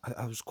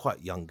I was quite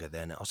younger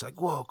then. I was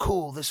like, "Whoa,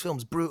 cool! This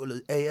film's brutal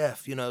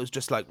AF." It was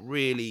just like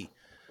really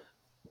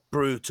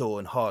brutal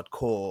and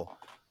hardcore.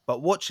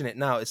 But watching it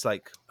now, it's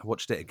like I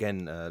watched it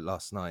again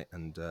last night,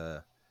 and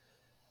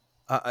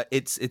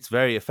it's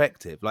very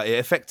effective. Like it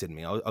affected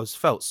me. I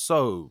felt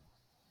so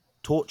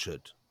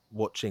tortured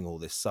watching all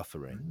this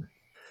suffering.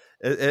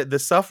 The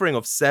suffering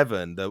of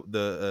Seven,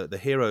 the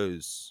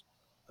hero's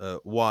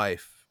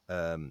wife,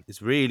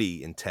 is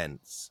really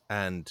intense,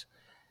 and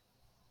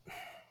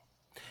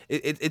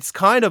it's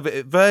kind of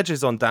it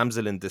verges on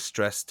damsel in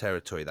distress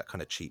territory, that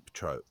kind of cheap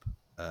trope.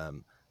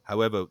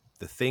 However,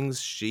 the things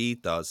she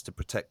does to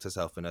protect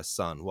herself and her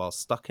son while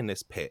stuck in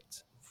this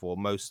pit for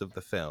most of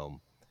the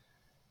film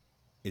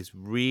is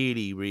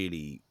really,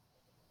 really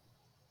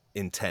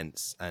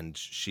intense, and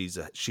she's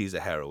a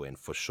heroine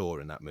for sure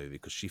in that movie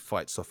because she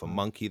fights off a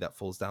monkey that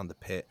falls down the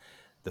pit.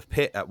 The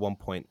pit at one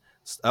point.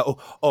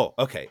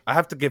 Okay. I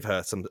have to give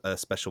her some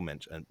special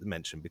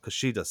mention because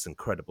she does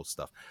incredible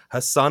stuff.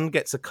 Her son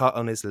gets a cut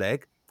on his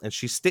leg, and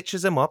she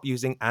stitches him up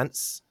using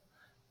ants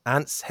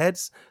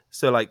heads.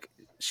 So like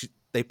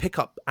they pick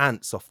up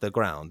ants off the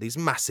ground, these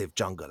massive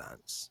jungle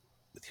ants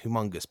with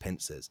humongous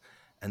pincers.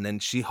 And then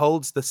she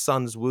holds the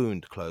son's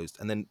wound closed,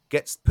 and then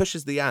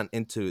pushes the ant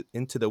into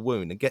the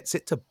wound and gets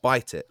it to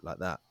bite it like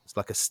that. It's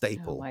like a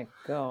staple. Oh my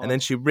God. And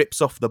then she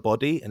rips off the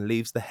body and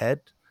leaves the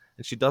head.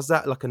 And she does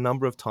that like a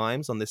number of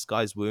times on this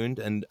guy's wound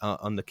and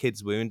on the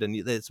kid's wound.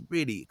 And there's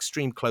really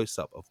extreme close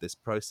up of this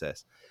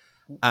process.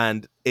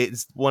 And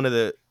it's one of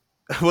the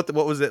what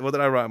was it? What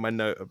did I write in my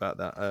note about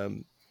that?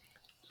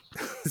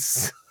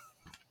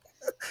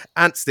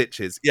 Ant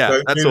stitches.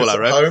 Yeah, that's all I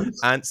wrote.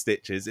 Ant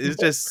stitches. It's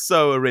just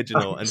so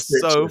original and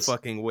so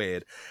fucking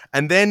weird.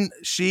 And then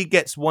she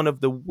gets one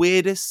of the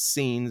weirdest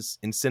scenes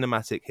in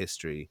cinematic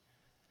history.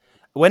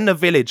 When the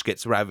village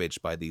gets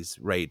ravaged by these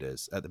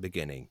raiders at the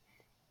beginning,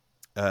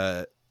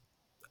 the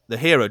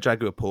hero,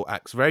 Jaguar Paw,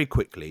 acts very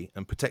quickly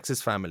and protects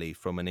his family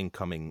from an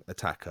incoming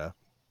attacker,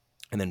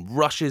 and then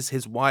rushes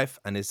his wife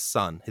and his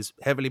son, his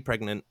heavily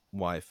pregnant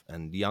wife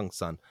and young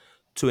son,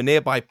 to a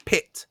nearby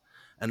pit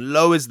and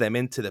lowers them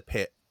into the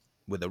pit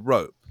with a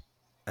rope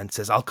and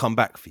says, "I'll come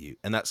back for you."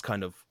 And that's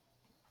kind of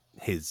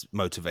his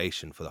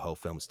motivation for the whole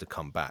film, is to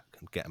come back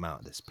and get them out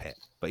of this pit.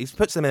 But he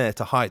puts them in there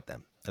to hide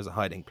them as a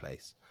hiding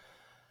place.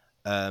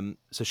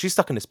 So she's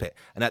stuck in this pit,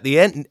 and at the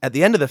end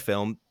of the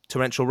film,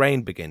 torrential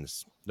rain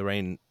begins. The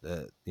rain,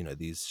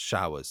 these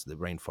showers, the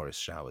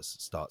rainforest showers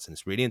starts, and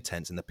it's really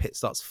intense, and the pit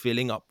starts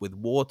filling up with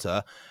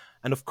water.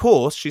 And of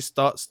course, she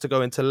starts to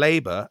go into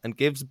labor and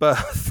gives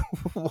birth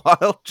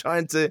while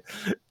trying to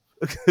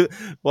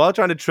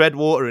tread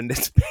water in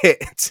this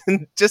pit.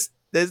 And just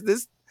there's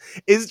this,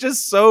 it's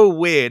just so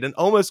weird and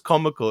almost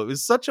comical. It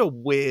was such a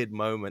weird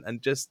moment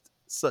and just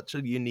such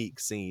a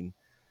unique scene.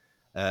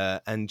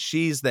 And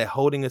she's there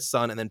holding a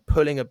son and then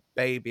pulling a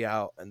baby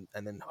out and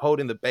then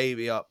holding the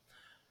baby up.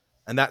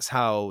 And that's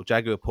how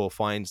Jaguar Paw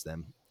finds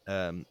them.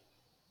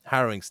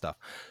 Harrowing stuff.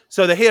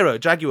 So the hero,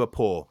 Jaguar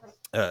Paw,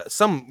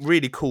 some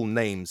really cool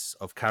names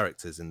of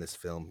characters in this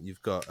film.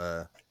 You've got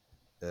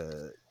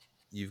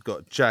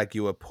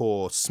Jaguar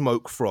Paw,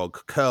 Smoke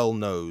Frog, Curl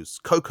Nose,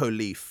 Cocoa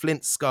Leaf,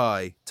 Flint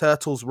Sky,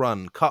 Turtles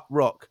Run, Cut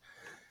Rock.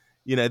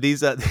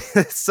 These are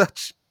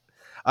such...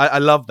 I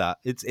love that.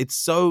 It's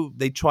so,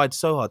 they tried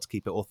so hard to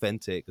keep it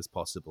authentic as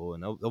possible,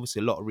 and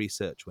obviously a lot of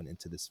research went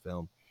into this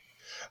film.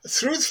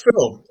 Through the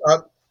film,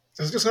 I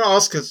was just going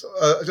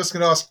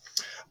to ask,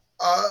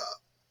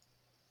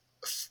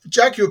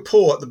 Jaguar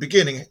Paw at the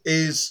beginning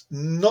is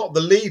not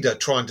the leader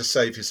trying to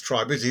save his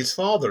tribe, is he? His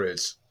father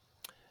is.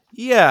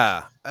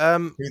 Yeah.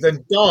 He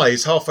then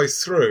dies halfway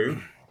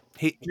through.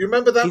 Do you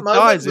remember that moment?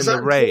 Dies Was in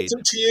that the raid.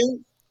 important to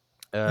you?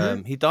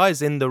 He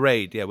dies in the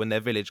raid, when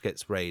their village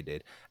gets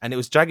raided. And it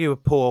was Jaguar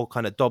Paw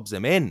kind of dobs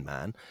him in,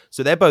 man.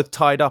 So they're both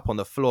tied up on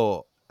the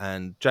floor,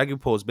 and Jaguar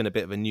Paw's been a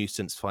bit of a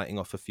nuisance fighting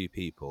off a few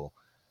people.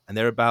 And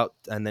they're about,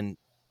 and then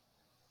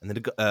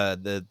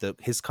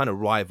his kind of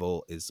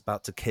rival is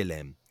about to kill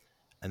him.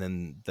 And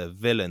then the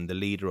villain, the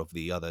leader of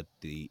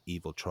the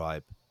evil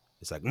tribe,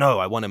 is like, "No,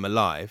 I want him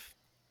alive."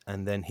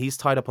 And then he's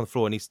tied up on the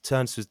floor, and he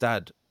turns his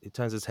head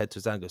to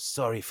his dad and goes,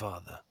 "Sorry,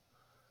 father."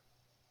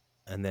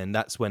 And then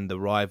that's when the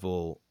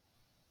rival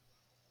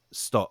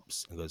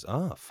stops and goes,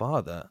 "Ah,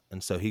 father."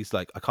 And so he's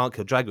like, "I can't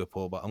kill Jaguar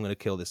Paw, but I'm going to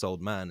kill this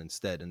old man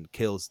instead," and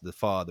kills the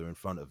father in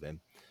front of him.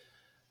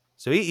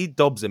 So he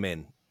dobs him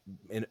in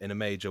a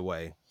major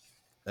way.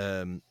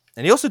 And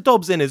he also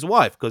dobs in his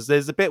wife, because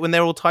there's a bit when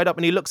they're all tied up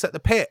and he looks at the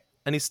pit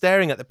and he's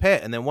staring at the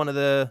pit, and then one of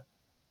the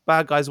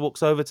bad guys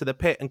walks over to the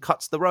pit and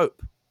cuts the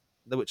rope,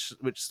 which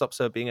stops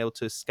her being able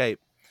to escape.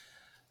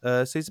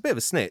 So he's a bit of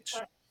a snitch.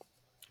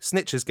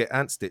 Snitches get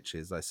ant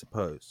stitches, I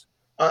suppose.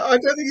 I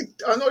don't think.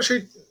 I'm not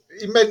sure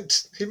he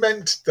meant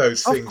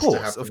those things to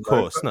happen. Of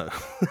course, no.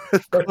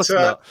 But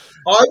I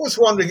was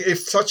wondering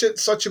if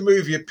such a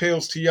movie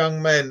appeals to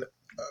young men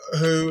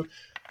who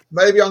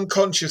maybe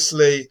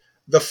unconsciously,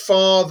 the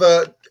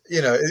father,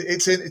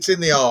 it's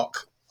in the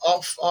arc.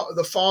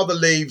 The father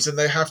leaves, and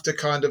they have to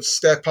kind of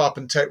step up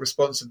and take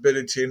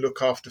responsibility and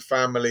look after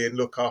family and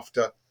look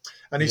after,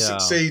 and he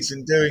succeeds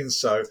in doing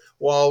so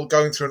while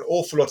going through an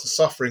awful lot of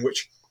suffering,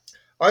 which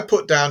I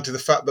put down to the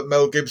fact that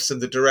Mel Gibson,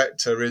 the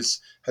director,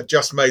 had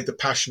just made The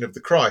Passion of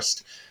the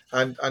Christ,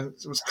 and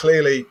it was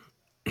clearly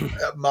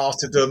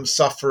martyrdom,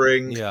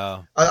 suffering,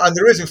 and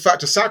there is in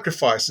fact a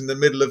sacrifice in the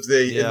middle of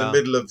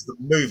the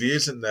movie,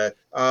 isn't there?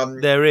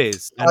 There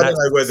is, and I don't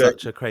know whether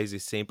such a crazy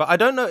scene, but I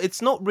don't know.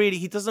 It's not really.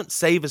 He doesn't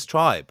save his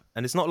tribe,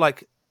 and it's not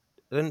like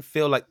I didn't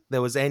feel like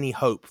there was any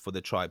hope for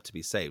the tribe to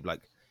be saved.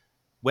 Like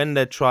when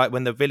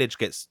the village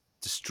gets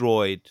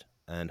destroyed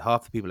and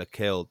half the people are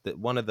killed, that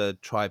one of the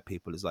tribe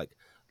people is like,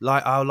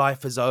 "Our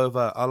life is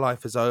over. Our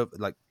life is over,"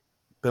 like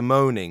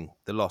bemoaning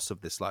the loss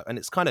of this life, and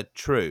it's kind of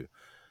true.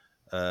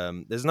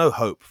 There's no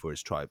hope for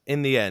his tribe.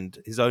 In the end,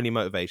 his only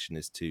motivation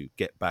is to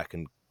get back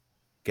and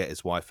get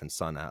his wife and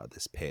son out of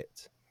this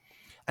pit.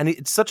 And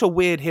it's such a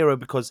weird hero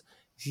because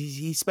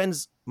he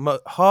spends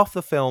half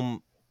the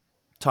film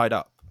tied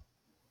up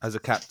as a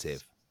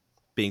captive,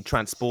 being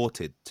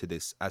transported to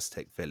this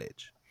Aztec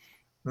village,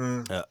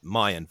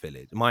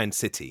 Mayan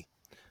city,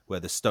 where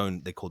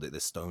they called it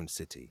the Stone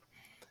City,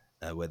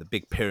 where the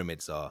big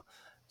pyramids are.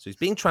 So he's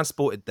being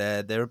transported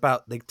there.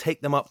 They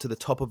take them up to the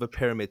top of a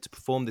pyramid to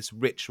perform this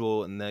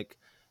ritual, and like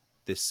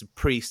this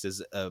priest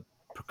is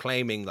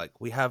proclaiming, like,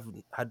 we have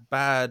had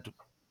bad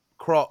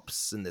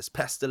crops and there's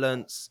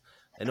pestilence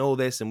and all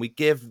this, and we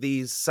give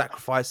these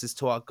sacrifices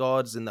to our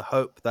gods in the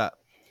hope that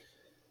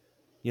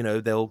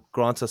they'll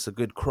grant us a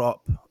good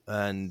crop.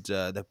 And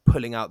they're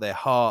pulling out their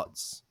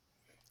hearts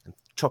and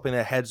chopping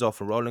their heads off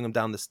and rolling them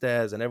down the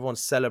stairs, and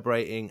everyone's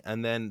celebrating.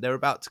 And then they're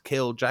about to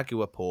kill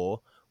Jaguar Paw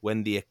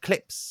when the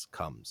eclipse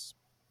comes,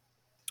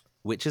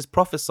 which is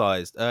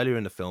prophesied earlier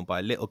in the film by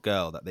a little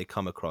girl that they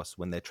come across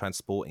when they're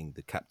transporting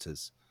the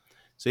captors.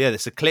 So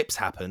this eclipse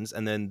happens,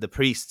 and then the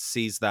priest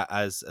sees that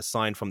as a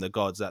sign from the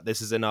gods that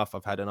this is enough.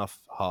 I've had enough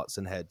hearts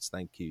and heads.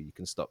 Thank you. You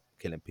can stop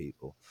killing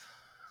people.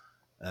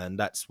 And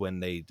that's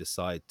when they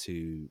decide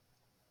to,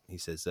 he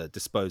says,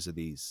 dispose of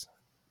these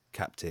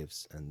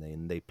captives. And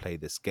then they play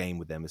this game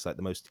with them. It's like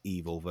the most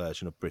evil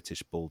version of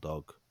British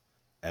Bulldog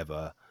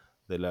ever.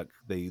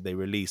 They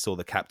release all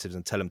the captives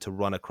and tell them to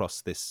run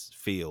across this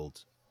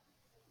field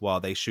while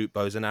they shoot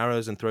bows and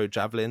arrows and throw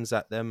javelins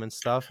at them and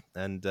stuff.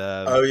 And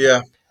Oh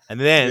yeah,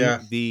 yeah.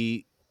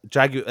 the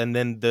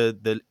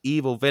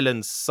evil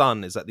villain's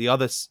son is at the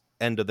other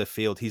end of the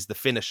field. He's the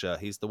finisher.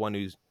 He's the one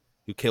who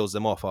kills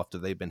them off after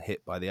they've been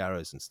hit by the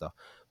arrows and stuff.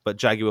 But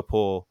Jaguar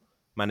Paw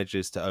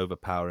manages to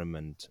overpower him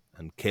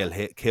and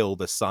kill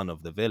the son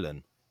of the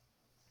villain,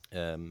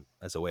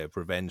 as a way of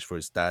revenge for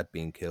his dad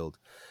being killed.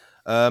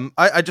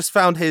 I just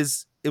found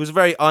it was a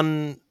very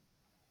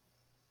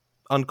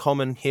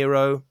uncommon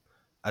hero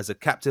as a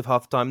captive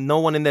half the time. No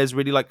one in there is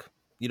really like,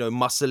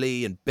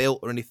 muscly and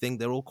built or anything.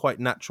 They're all quite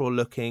natural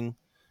looking.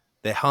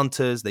 They're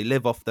hunters. They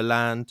live off the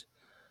land.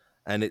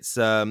 And it's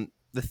the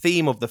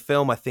theme of the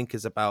film, I think,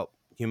 is about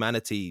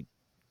humanity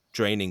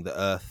draining the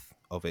earth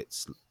of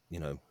its,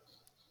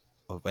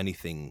 of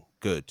anything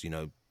good,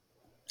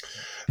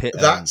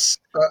 That's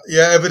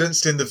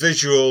evidenced in the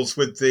visuals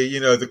with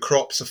the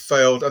crops have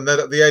failed, and then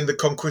at the end the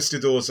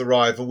conquistadors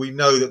arrive, and we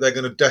know that they're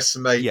going to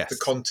decimate the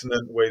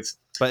continent with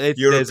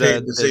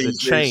European diseases. There's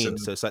a chain,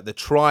 so it's like the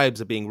tribes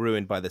are being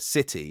ruined by the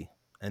city,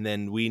 and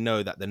then we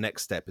know that the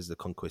next step is the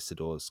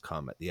conquistadors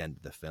come at the end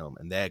of the film,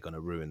 and they're going to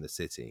ruin the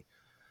city.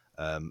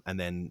 And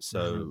then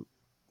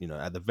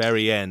at the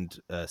very end,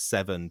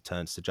 Seven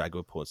turns to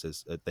Jaguar Paw and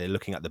says they're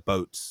looking at the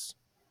boats,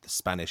 the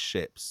Spanish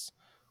ships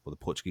or the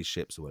Portuguese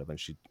ships or whatever,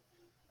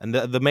 and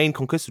the main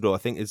conquistador, I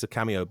think, is a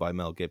cameo by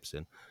Mel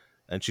Gibson.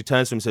 And she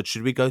turns to him and said,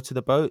 "Should we go to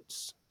the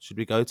boats? Should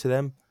we go to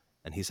them?"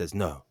 And he says,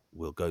 "No,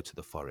 we'll go to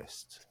the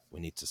forest. We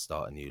need to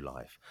start a new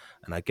life."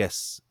 And I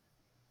guess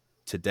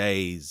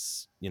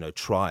today's,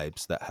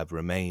 tribes that have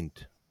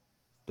remained,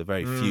 the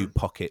very few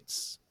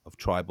pockets of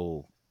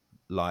tribal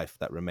life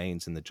that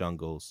remains in the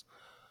jungles,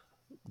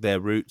 their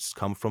roots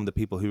come from the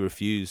people who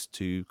refuse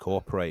to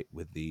cooperate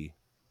with the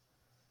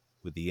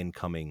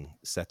incoming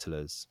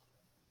settlers.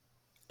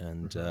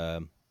 And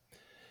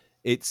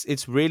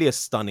it's really a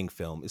stunning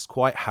film. It's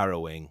quite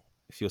harrowing.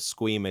 If you're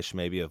squeamish,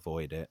 maybe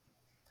avoid it.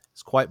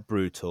 It's quite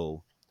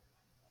brutal,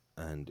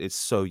 and it's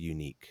so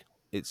unique.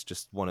 It's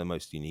just one of the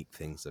most unique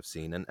things I've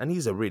seen. And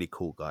he's a really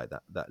cool guy,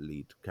 that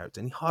lead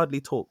character. And he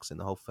hardly talks in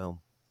the whole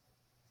film.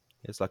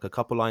 It's like a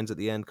couple lines at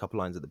the end, couple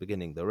lines at the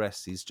beginning. The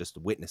rest, he's just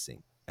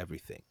witnessing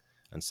everything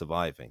and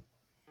surviving.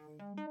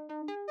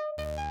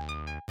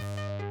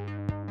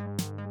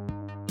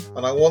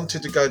 And I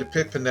wanted to go to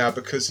Pippa now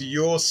because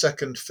your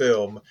second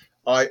film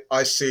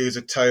I see as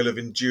a tale of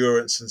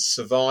endurance and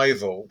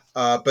survival,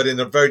 but in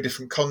a very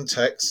different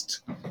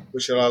context,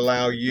 which I'll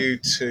allow you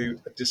to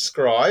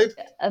describe.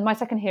 My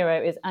second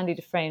hero is Andy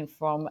Dufresne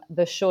from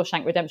The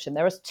Shawshank Redemption.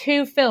 There are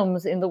 2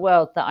 films in the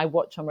world that I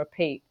watch on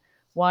repeat.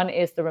 One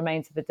is The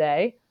Remains of the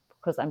Day,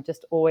 because I'm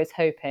just always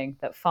hoping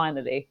that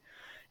finally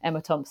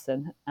Emma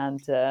Thompson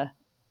and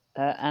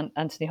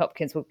Anthony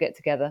Hopkins will get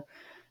together.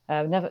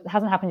 Hasn't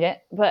happened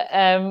yet, but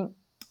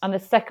and the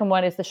second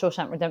one is The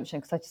Shawshank Redemption,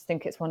 because I just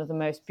think it's one of the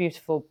most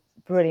beautiful,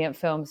 brilliant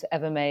films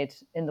ever made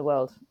in the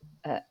world,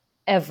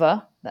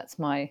 ever. That's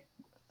my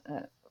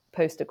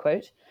poster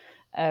quote.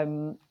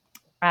 And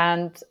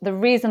the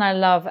reason I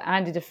love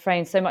Andy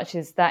Dufresne so much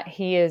is that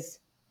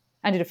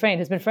Andy Dufresne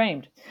has been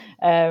framed,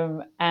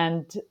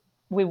 and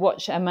we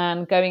watch a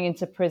man going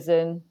into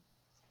prison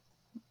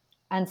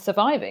and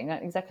surviving,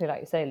 exactly like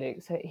you say,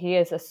 Luke. So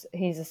he's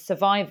a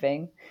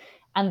surviving,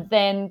 and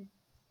then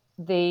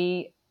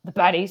the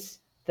baddies,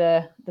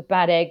 the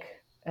bad egg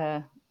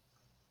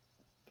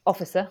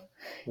officer,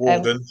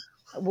 warden,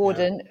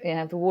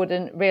 the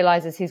warden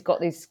realizes he's got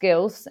these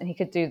skills and he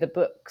could do the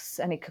books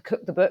and he could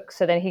cook the books.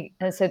 So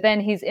then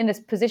he's in this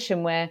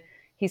position where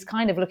he's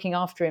kind of looking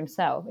after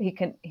himself.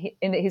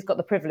 He's got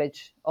the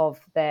privilege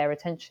of their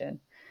attention,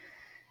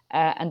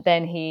 and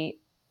then he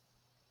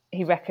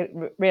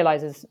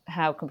realizes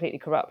how completely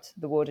corrupt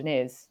the warden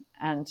is,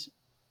 and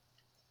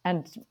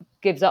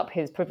gives up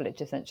his privilege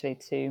essentially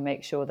to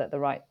make sure that the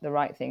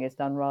right thing is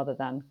done, rather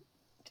than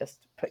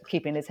just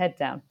keeping his head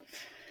down.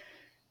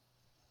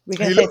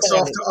 He looks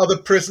after other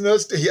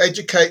prisoners. He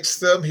educates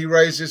them. He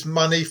raises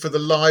money for the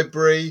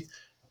library.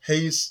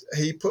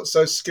 He puts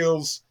those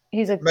skills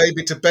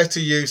maybe to better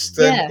use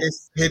than if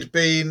he'd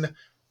been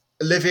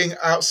living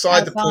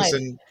outside the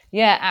prison.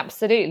 Yeah,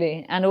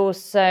 absolutely. And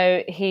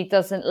also he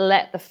doesn't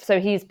so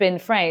he's been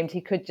framed.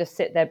 He could just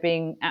sit there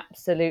being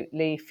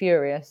absolutely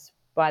furious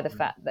by the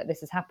fact that this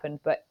has happened,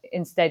 but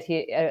instead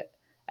he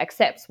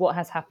accepts what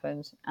has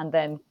happened and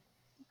then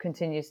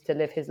continues to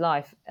live his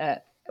life,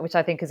 which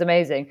I think is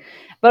amazing.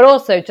 But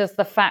also just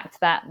the fact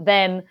that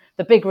then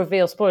the big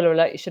reveal, spoiler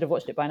alert, you should have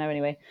watched it by now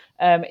anyway,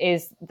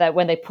 is that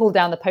when they pull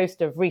down the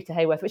poster of Rita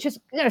Hayworth, which is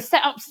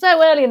set up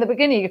so early in the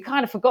beginning, you've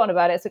kind of forgotten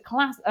about it. It's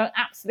an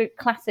absolute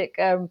classic.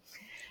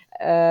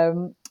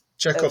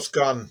 Chekhov's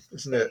gun,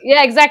 isn't it?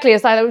 Yeah, exactly.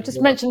 It's like I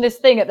just mentioned this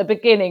thing at the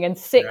beginning, and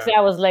 6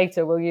 hours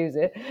later we'll use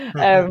it.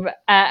 And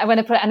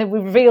then we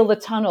reveal the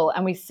tunnel,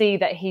 and we see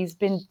that he's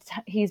been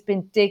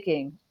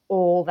digging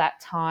all that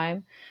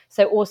time.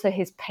 So also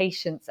his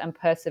patience and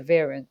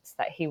perseverance,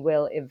 that he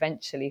will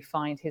eventually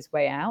find his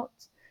way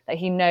out. that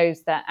he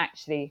knows that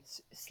actually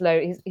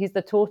slow. He's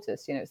the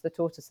tortoise, you know, it's the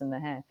tortoise and the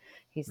hare.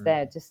 He's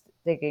there just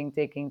digging.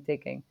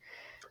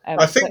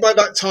 I think by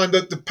that time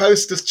that the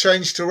poster's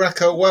changed to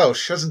Raquel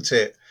Welch, hasn't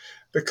it?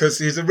 Because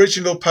his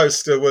original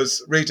poster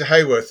was Rita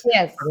Hayworth.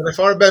 Yes. And if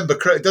I remember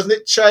correctly, doesn't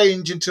it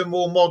change into a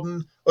more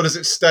modern, or does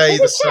it stay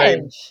the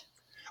same?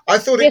 I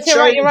thought it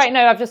changed. You're right.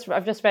 No, I've just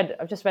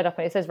read up.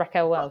 It says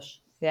Raquel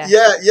Welch. Yeah.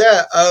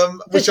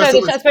 Which I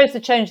thought I suppose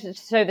to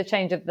show the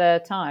change of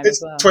the time.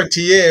 It's as well.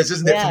 20 years,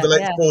 isn't it, from the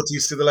late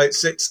 40s to the late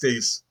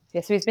 60s?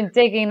 Yeah, so he's been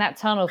digging that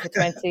tunnel for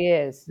 20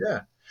 years.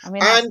 Yeah, I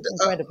mean, that's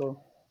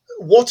incredible.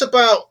 What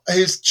about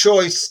his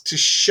choice to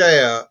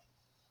share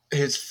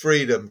his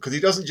freedom? Because he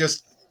doesn't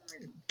just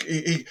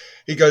he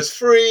goes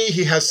free.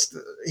 He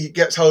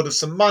gets hold of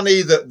some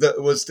money that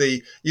was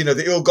the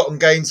ill-gotten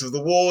gains of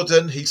the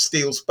warden. He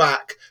steals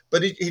back,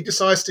 but he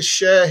decides to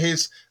share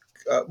his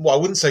I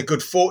wouldn't say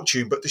good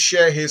fortune, but to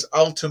share his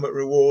ultimate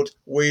reward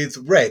with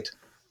Red,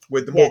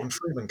 with the Morgan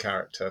Freeman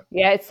character.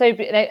 Yeah, it's so,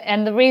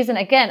 and the reason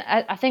again,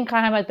 I think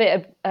I am a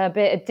bit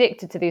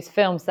addicted to these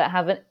films that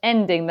have an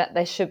ending that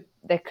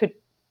there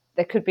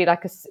could be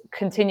like a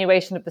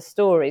continuation of the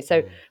story.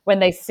 So when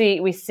we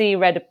see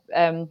Red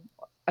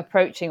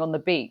approaching on the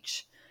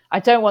beach, I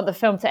don't want the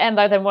film to end.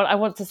 I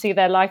want to see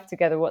their life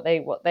together, what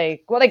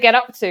they get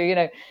up to, you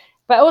know.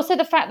 But also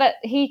the fact that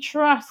he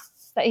trusts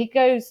that he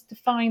goes to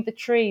find the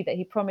tree that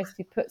he promised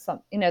he put some,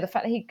 you know, the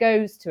fact that he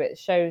goes to it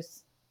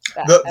shows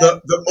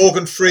that the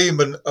Morgan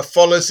Freeman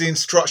follows the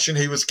instruction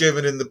he was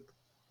given in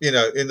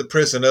the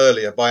prison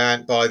earlier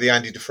by the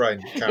Andy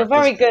Dufresne character.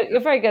 You're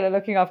very good at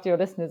looking after your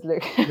listeners,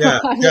 Luke. Yeah,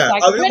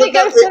 when he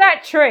goes to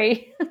that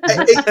tree.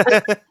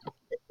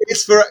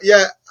 It's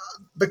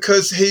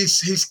because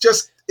he's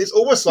just, it's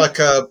almost like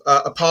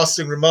a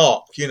passing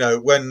remark, you know,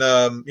 when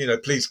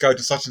please go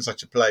to such and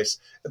such a place.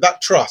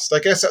 That trust, I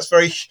guess that's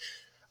very.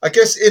 I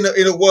guess in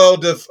a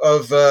world of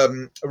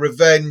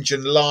revenge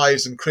and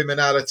lies and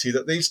criminality,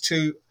 that these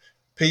two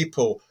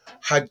people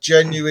had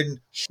genuine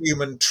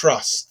human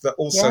trust that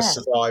also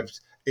survived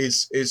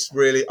is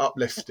really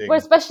uplifting. Well,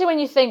 especially when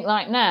you think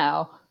like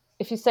now,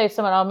 if you say to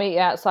someone, "I'll meet you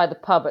outside the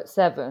pub at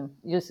 7,"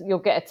 you'll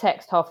get a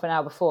text half an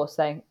hour before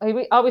saying,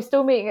 "Are we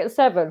still meeting at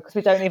 7?" Because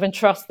we don't even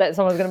trust that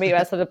someone's going to meet you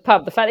outside the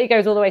pub. The fact that he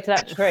goes all the way to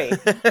that tree,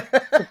 it's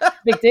a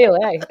big deal,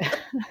 eh?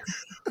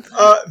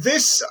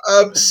 This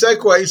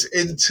segues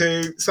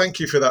into. Thank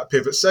you for that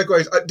pivot.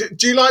 Segues.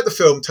 Do you like the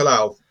film,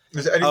 Talal?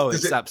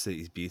 It's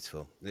absolutely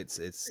beautiful.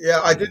 It's.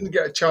 Yeah, I didn't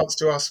get a chance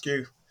to ask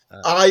you.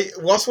 I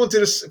just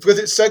wanted to, because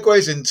it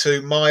segues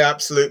into my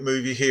absolute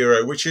movie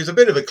hero, which is a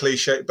bit of a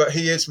cliche, but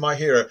he is my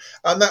hero,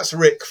 and that's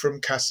Rick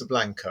from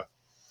Casablanca.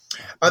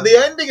 And the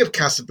ending of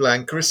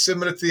Casablanca is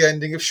similar to the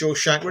ending of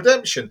Shawshank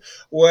Redemption,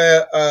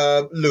 where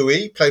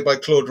Louis, played by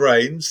Claude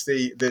Rains,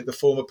 the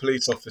former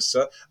police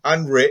officer,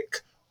 and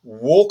Rick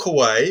walk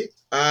away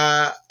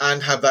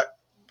and have that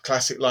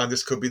classic line,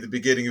 "This could be the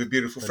beginning of a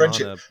beautiful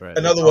friendship."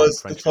 In other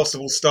words, the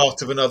possible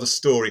start of another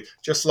story,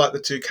 just like the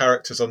two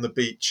characters on the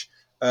beach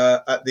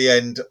at the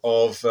end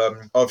of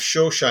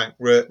Shawshank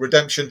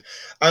Redemption.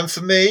 And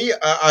for me,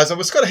 as I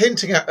was kind of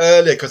hinting at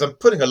earlier, because I'm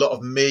putting a lot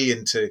of me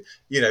into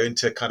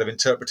kind of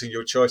interpreting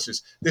your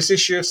choices, this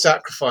issue of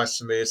sacrifice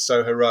for me is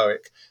so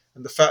heroic.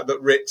 And the fact that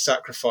Rick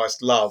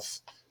sacrificed love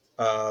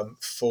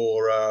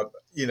for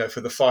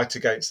the fight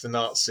against the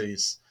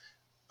Nazis,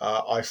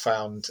 I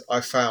found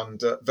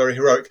very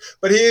heroic.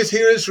 But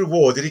here is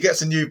rewarded. He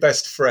gets a new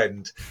best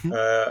friend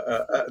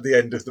at the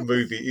end of the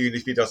movie, even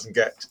if he doesn't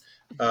get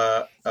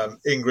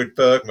Ingrid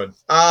Bergman.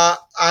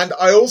 And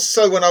I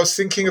also, when I was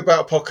thinking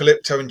about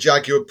Apocalypto and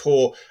Jaguar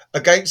Paw,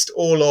 against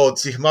all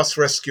odds, he must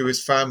rescue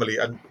his family.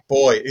 And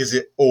boy, is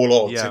it all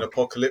odds in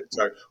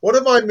Apocalypto. One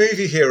of my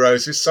movie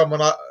heroes is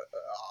someone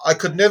I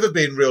could never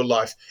be in real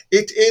life.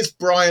 It is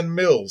Brian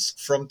Mills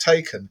from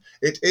Taken.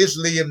 It is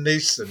Liam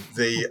Neeson,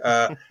 the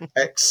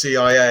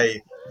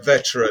ex-CIA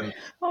veteran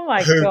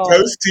who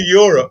goes to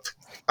Europe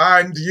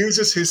and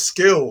uses his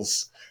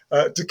skills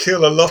to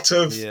kill a lot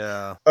of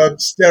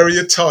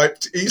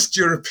stereotyped East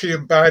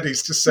European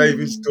baddies to save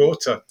his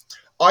daughter.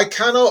 I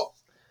can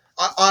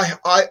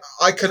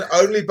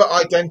only but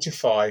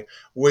identify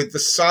with the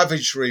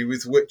savagery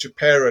with which a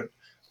parent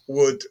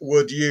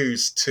would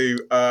use to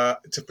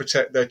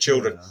protect their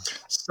children.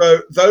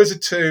 So those are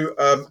two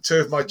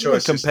of my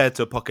choices. Compared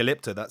to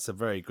Apocalypto, that's a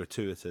very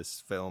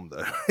gratuitous film,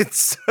 though.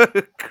 It's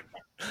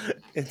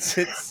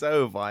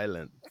so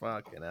violent.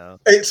 Fucking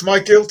hell. It's my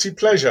guilty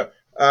pleasure.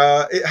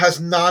 It has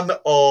none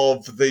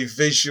of the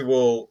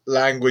visual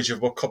language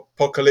of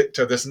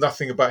Apocalypto. There's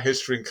nothing about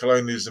history and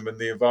colonialism and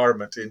the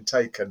environment in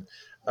Taken.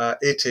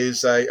 It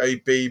is a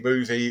B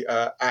movie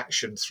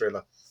action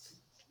thriller.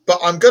 But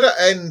I'm going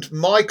to end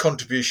my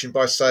contribution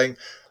by saying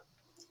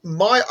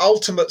my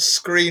ultimate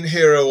screen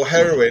hero or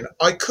heroine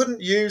I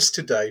couldn't use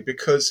today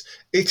because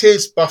it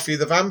is Buffy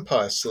the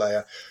Vampire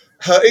Slayer.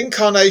 Her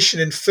incarnation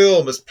in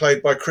film, as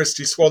played by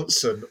Christy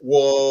Swanson,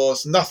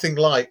 was nothing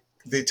like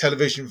the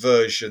television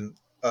version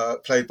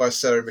played by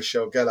Sarah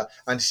Michelle Gellar.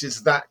 And it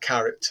is that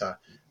character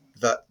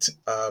that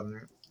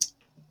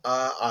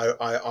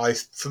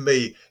For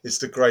me, it's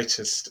the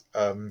greatest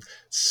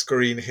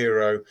screen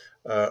hero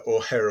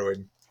or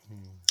heroine,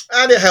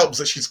 and it helps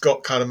that she's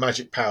got kind of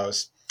magic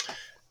powers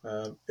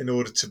in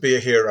order to be a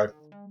hero.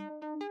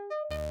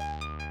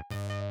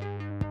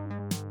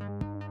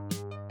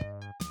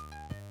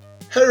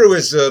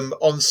 Heroism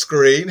on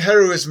screen,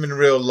 heroism in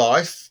real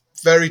life,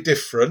 very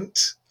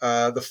different.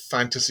 The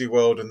fantasy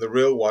world and the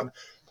real one.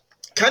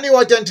 Can you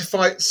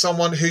identify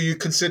someone who you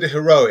consider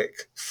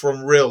heroic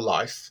from real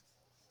life?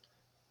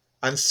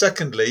 And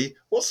secondly,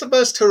 what's the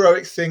most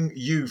heroic thing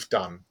you've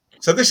done?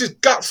 So this is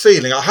gut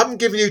feeling. I haven't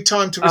given you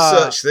time to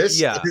research this.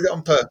 Yeah. I did it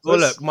on purpose. Well,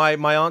 look,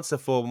 my answer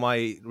for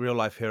my real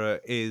life hero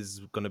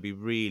is going to be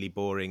really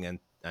boring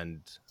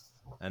and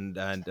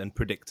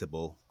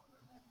predictable.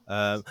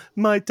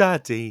 My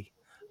daddy,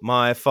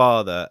 my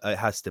father, it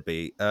has to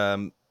be.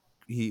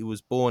 He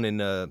was born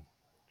in a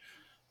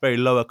very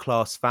lower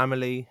class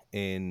family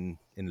in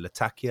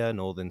Latakia,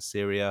 northern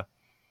Syria,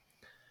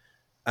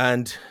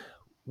 and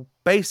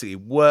basically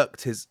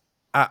worked his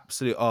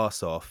absolute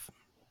arse off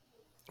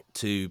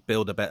to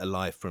build a better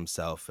life for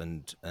himself,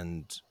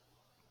 and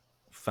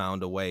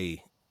found a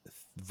way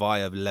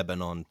via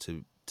Lebanon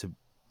to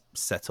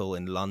settle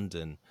in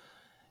London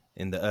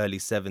in the early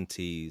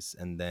 70s,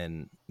 and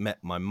then met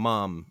my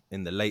mum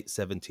in the late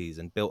 70s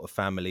and built a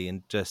family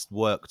and just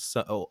worked.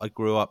 So I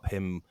grew up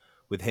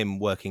with him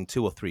working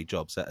 2 or 3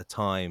 jobs at a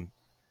time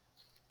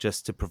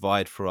just to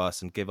provide for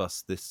us and give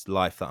us this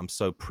life that I'm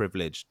so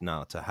privileged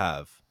now to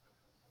have.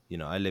 You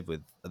know, I live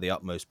with the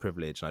utmost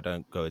privilege and I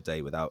don't go a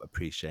day without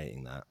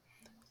appreciating that.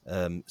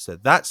 So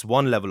that's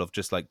one level of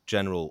just like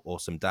general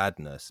awesome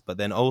dadness. But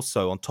then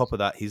also on top of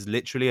that, he's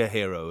literally a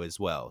hero as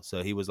well.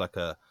 So he was like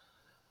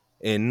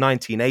in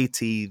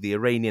 1980, the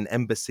Iranian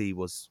embassy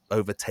was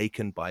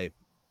overtaken by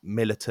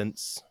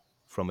militants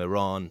from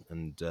Iran.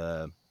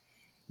 And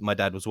my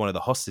dad was one of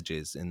the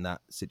hostages in that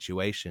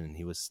situation.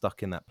 He was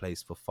stuck in that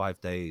place for 5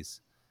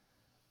 days.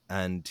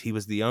 And he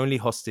was the only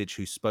hostage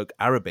who spoke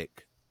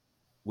Arabic,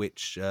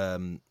 which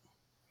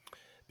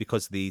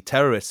because the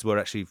terrorists were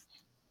actually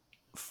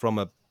from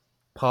a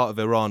part of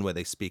Iran where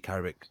they speak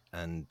Arabic,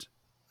 and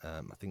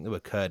I think they were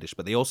Kurdish,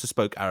 but they also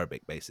spoke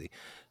Arabic basically.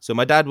 So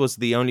my dad was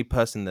the only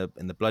person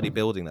in the bloody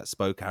building that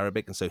spoke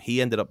Arabic, and so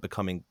he ended up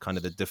becoming kind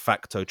of the de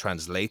facto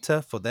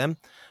translator for them,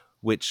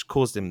 which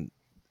caused him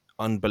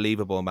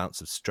unbelievable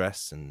amounts of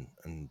stress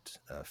and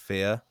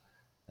fear.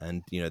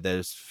 And you know,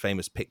 there's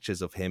famous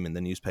pictures of him in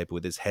the newspaper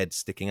with his head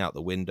sticking out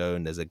the window,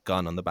 and there's a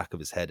gun on the back of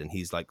his head, and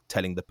he's like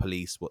telling the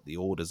police what the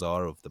orders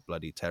are of the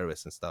bloody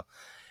terrorists and stuff.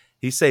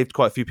 He saved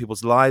quite a few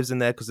people's lives in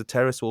there because the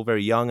terrorists were all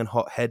very young and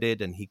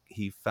hot-headed, and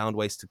he found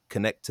ways to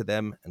connect to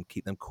them and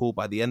keep them cool.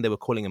 By the end, they were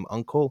calling him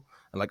uncle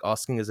and like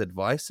asking his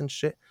advice and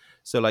shit.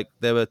 So like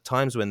there were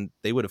times when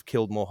they would have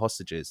killed more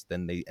hostages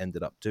than they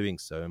ended up doing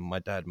so, and my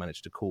dad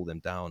managed to cool them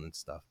down and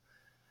stuff.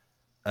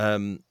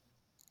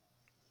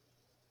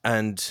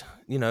 And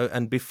you know,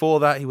 and before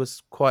that, he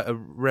was quite a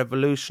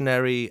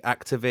revolutionary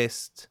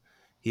activist.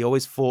 He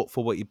always fought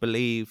for what he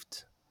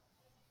believed.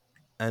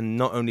 And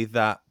not only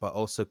that, but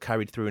also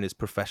carried through in his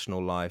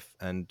professional life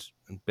and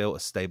built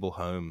a stable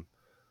home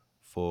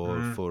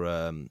for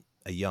a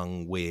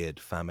young, weird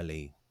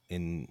family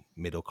in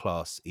middle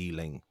class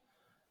Ealing.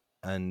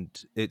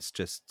 And it's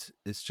just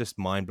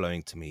mind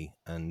blowing to me.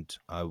 And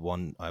I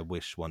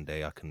wish one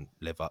day I can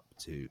live up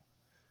to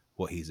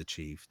what he's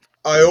achieved.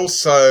 I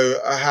also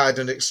had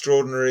an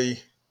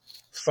extraordinary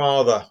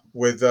father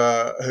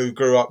who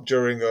grew up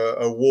during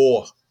a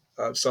war.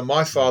 So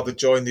my father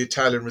joined the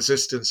Italian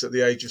resistance at the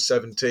age of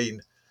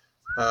 17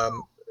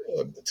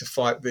 to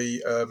fight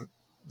the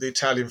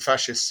Italian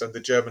fascists and the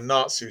German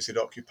Nazis who'd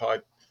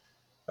occupied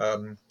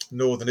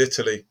northern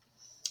Italy.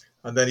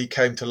 And then he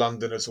came to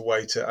London as a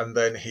waiter, and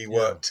then he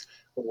worked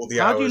all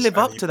the hours. How do you live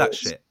up to that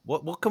shit?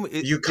 What can we?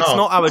 You can't. It's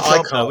not our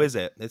job, though, is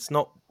it? It's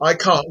not. I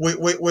can't.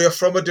 We are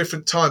from a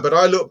different time. But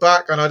I look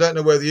back, and I don't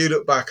know whether you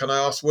look back, and I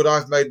ask, would I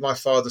have made my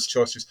father's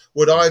choices?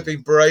 Would I have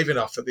been brave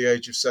enough at the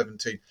age of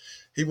 17?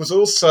 He was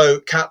also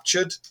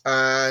captured,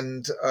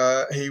 and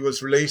he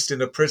was released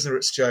in a prisoner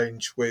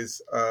exchange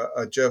with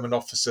a German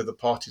officer the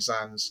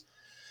partisans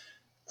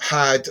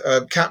had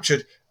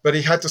captured. But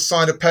he had to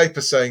sign a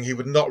paper saying he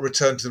would not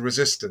return to the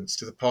resistance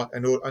to the party,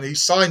 and he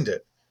signed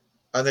it.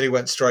 And then he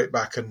went straight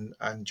back and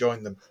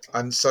joined them.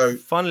 And so,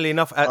 funnily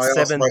enough, at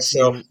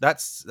 17,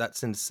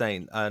 that's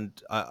insane.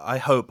 And I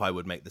hope I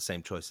would make the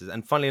same choices.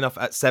 And funnily enough,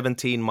 at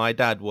 17, my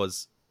dad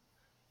was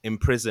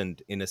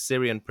imprisoned in a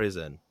Syrian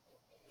prison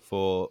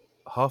for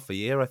half a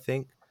year, I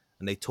think.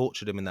 And they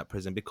tortured him in that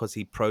prison because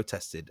he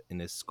protested in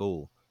his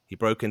school. He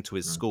broke into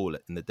his school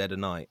in the dead of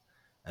night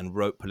and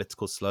wrote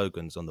political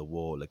slogans on the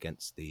wall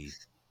against the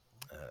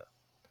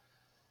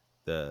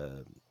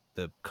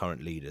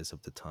current leaders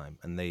of the time.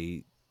 And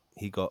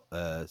he got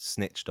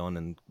snitched on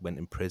and went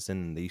in prison.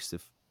 And they used to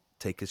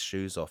take his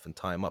shoes off and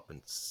tie him up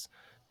and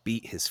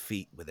beat his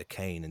feet with a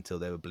cane until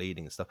they were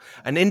bleeding and stuff.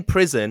 And in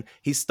prison,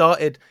 he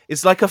started.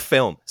 It's like a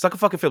film. It's like a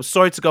fucking film.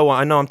 Sorry to go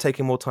on. I know I'm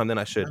taking more time than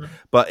I should,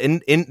 but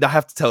in I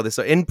have to tell this.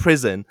 So in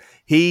prison,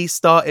 he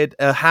started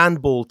a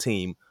handball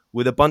team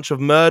with a bunch of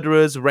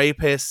murderers,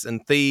 rapists,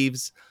 and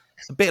thieves.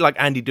 A bit like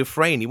Andy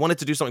Dufresne. He wanted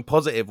to do something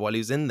positive while he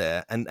was in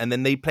there. And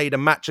then they played a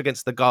match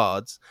against the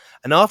guards.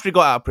 And after he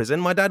got out of prison,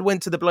 my dad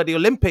went to the bloody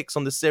Olympics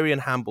on the Syrian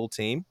handball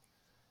team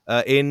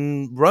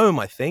in Rome,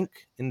 I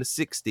think, in the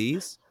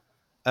 60s.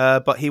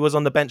 But he was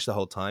on the bench the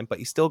whole time. But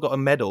he still got a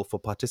medal for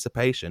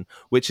participation,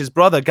 which his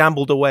brother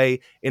gambled away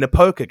in a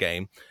poker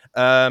game.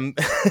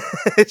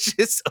 It's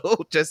just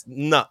all just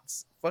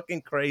nuts.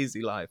 Fucking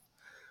crazy life.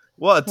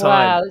 What a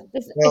time. Wow.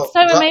 It's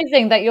so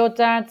amazing that your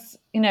dads,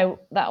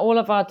 that all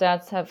of our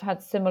dads have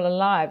had similar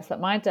lives. That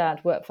my dad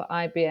worked for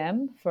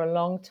IBM for a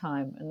long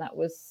time, and that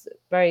was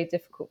very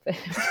difficult for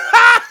him.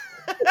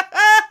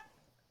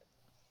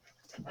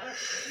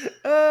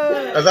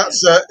 And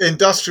that's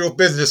Industrial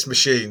Business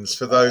Machines,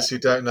 for those who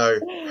don't know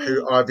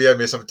who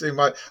IBM is.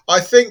 I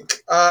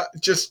think,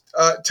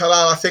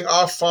 Talal, I think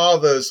our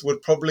fathers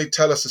would probably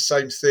tell us the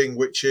same thing,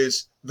 which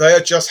is they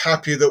are just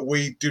happy that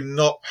we do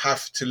not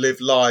have to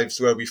live lives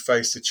where we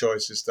face the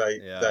choices they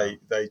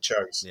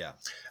chose. Yeah,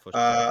 for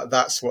sure.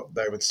 That's what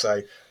they would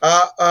say.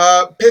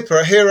 Pippa,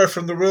 a hero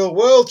from the real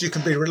world. You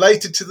can be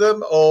related to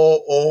them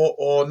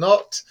or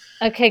not.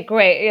 Okay,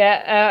 great.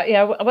 Yeah.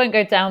 I won't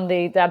go down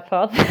the dad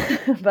path,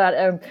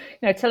 but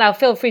Talal,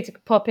 feel free to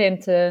pop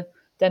into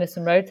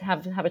Denison Road to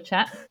have a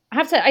chat. I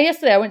have to say,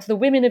 yesterday I went to the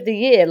Women of the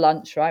Year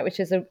lunch, right, which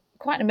is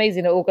quite an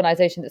amazing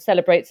organisation that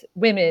celebrates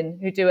women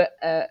who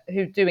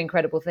do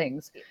incredible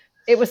things.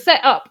 It was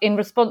set up in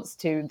response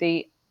to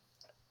the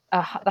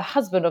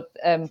husband of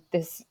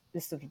this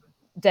sort of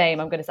dame.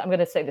 I'm going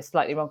to say this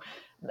slightly wrong.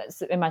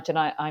 Let's imagine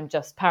I'm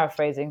just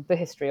paraphrasing the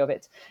history of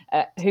it.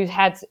 Who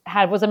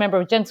was a member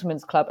of a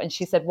gentleman's club, and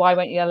she said, "Why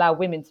won't you allow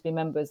women to be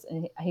members?"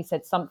 And he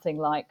said something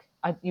like,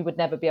 "You would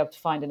never be able to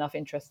find enough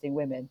interesting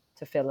women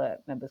to fill a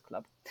members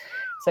club."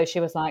 So she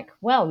was like,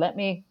 "Well, let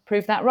me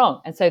prove that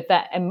wrong." And so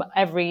that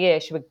every year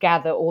she would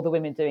gather all the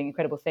women doing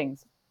incredible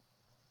things.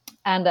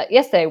 And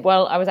yesterday,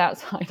 while I was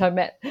outside, I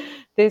met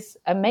this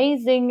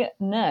amazing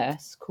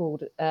nurse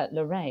called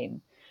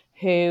Lorraine,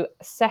 who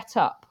set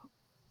up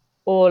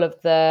all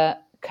of the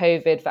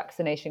COVID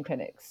vaccination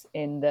clinics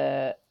in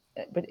a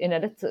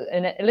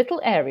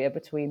little area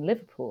between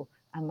Liverpool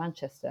and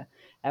Manchester,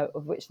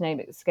 of which name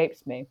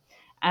escapes me.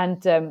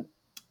 And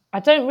I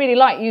don't really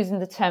like using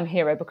the term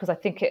hero because I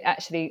think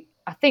exactly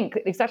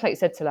like you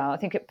said, Talal, I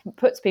think it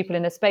puts people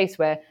in a space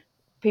where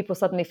people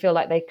suddenly feel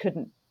like they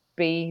couldn't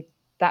be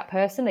that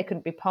person, they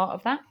couldn't be part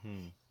of that.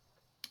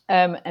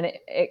 And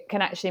it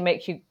can actually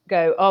make you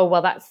go, oh,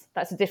 well,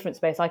 that's a different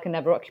space. I can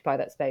never occupy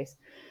that space.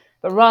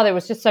 But rather, it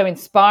was just so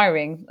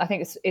inspiring. I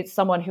think it's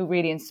someone who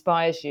really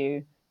inspires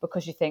you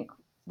because you think,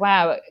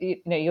 wow,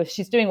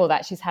 she's doing all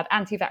that. She's had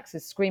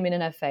anti-vaxxers screaming in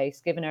her face,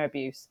 giving her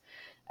abuse,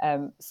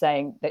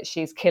 saying that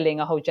she's killing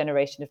a whole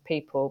generation of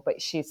people,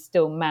 but she's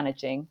still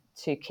managing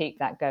to keep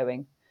that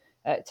going,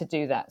 to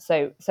do that.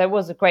 So it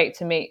was great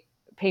to meet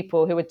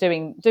people who were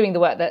doing the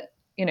work that,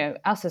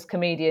 us as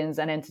comedians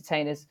and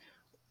entertainers,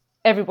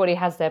 everybody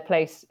has their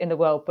place in the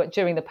world. But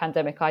during the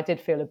pandemic, I did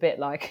feel a bit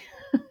like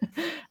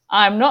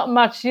I'm not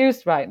much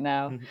use right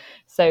now.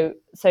 So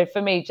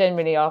for me,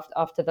 generally,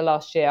 after the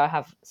last year, I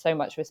have so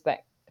much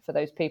respect for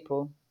those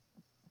people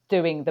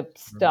doing the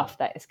stuff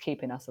that is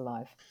keeping us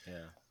alive.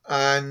 Yeah.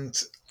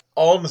 And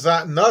on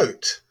that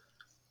note,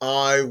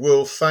 I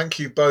will thank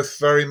you both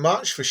very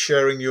much for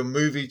sharing your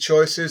movie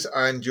choices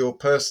and your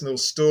personal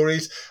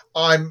stories.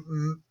 I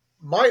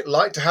might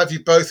like to have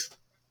you both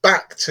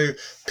back to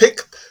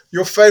pick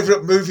your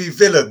favourite movie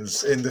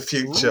villains in the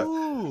future.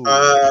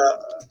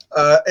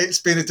 It's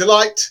been a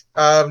delight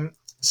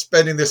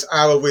spending this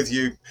hour with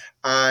you,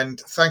 and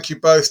thank you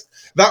both.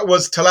 That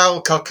was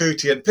Talal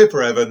Karkuti and Pippa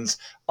Evans.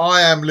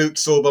 I am Luke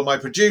Sorber. My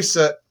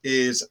producer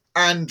is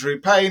Andrew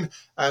Payne,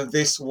 and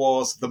this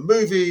was The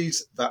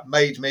Movies That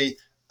Made Me,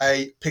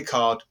 a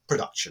Picard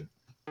production.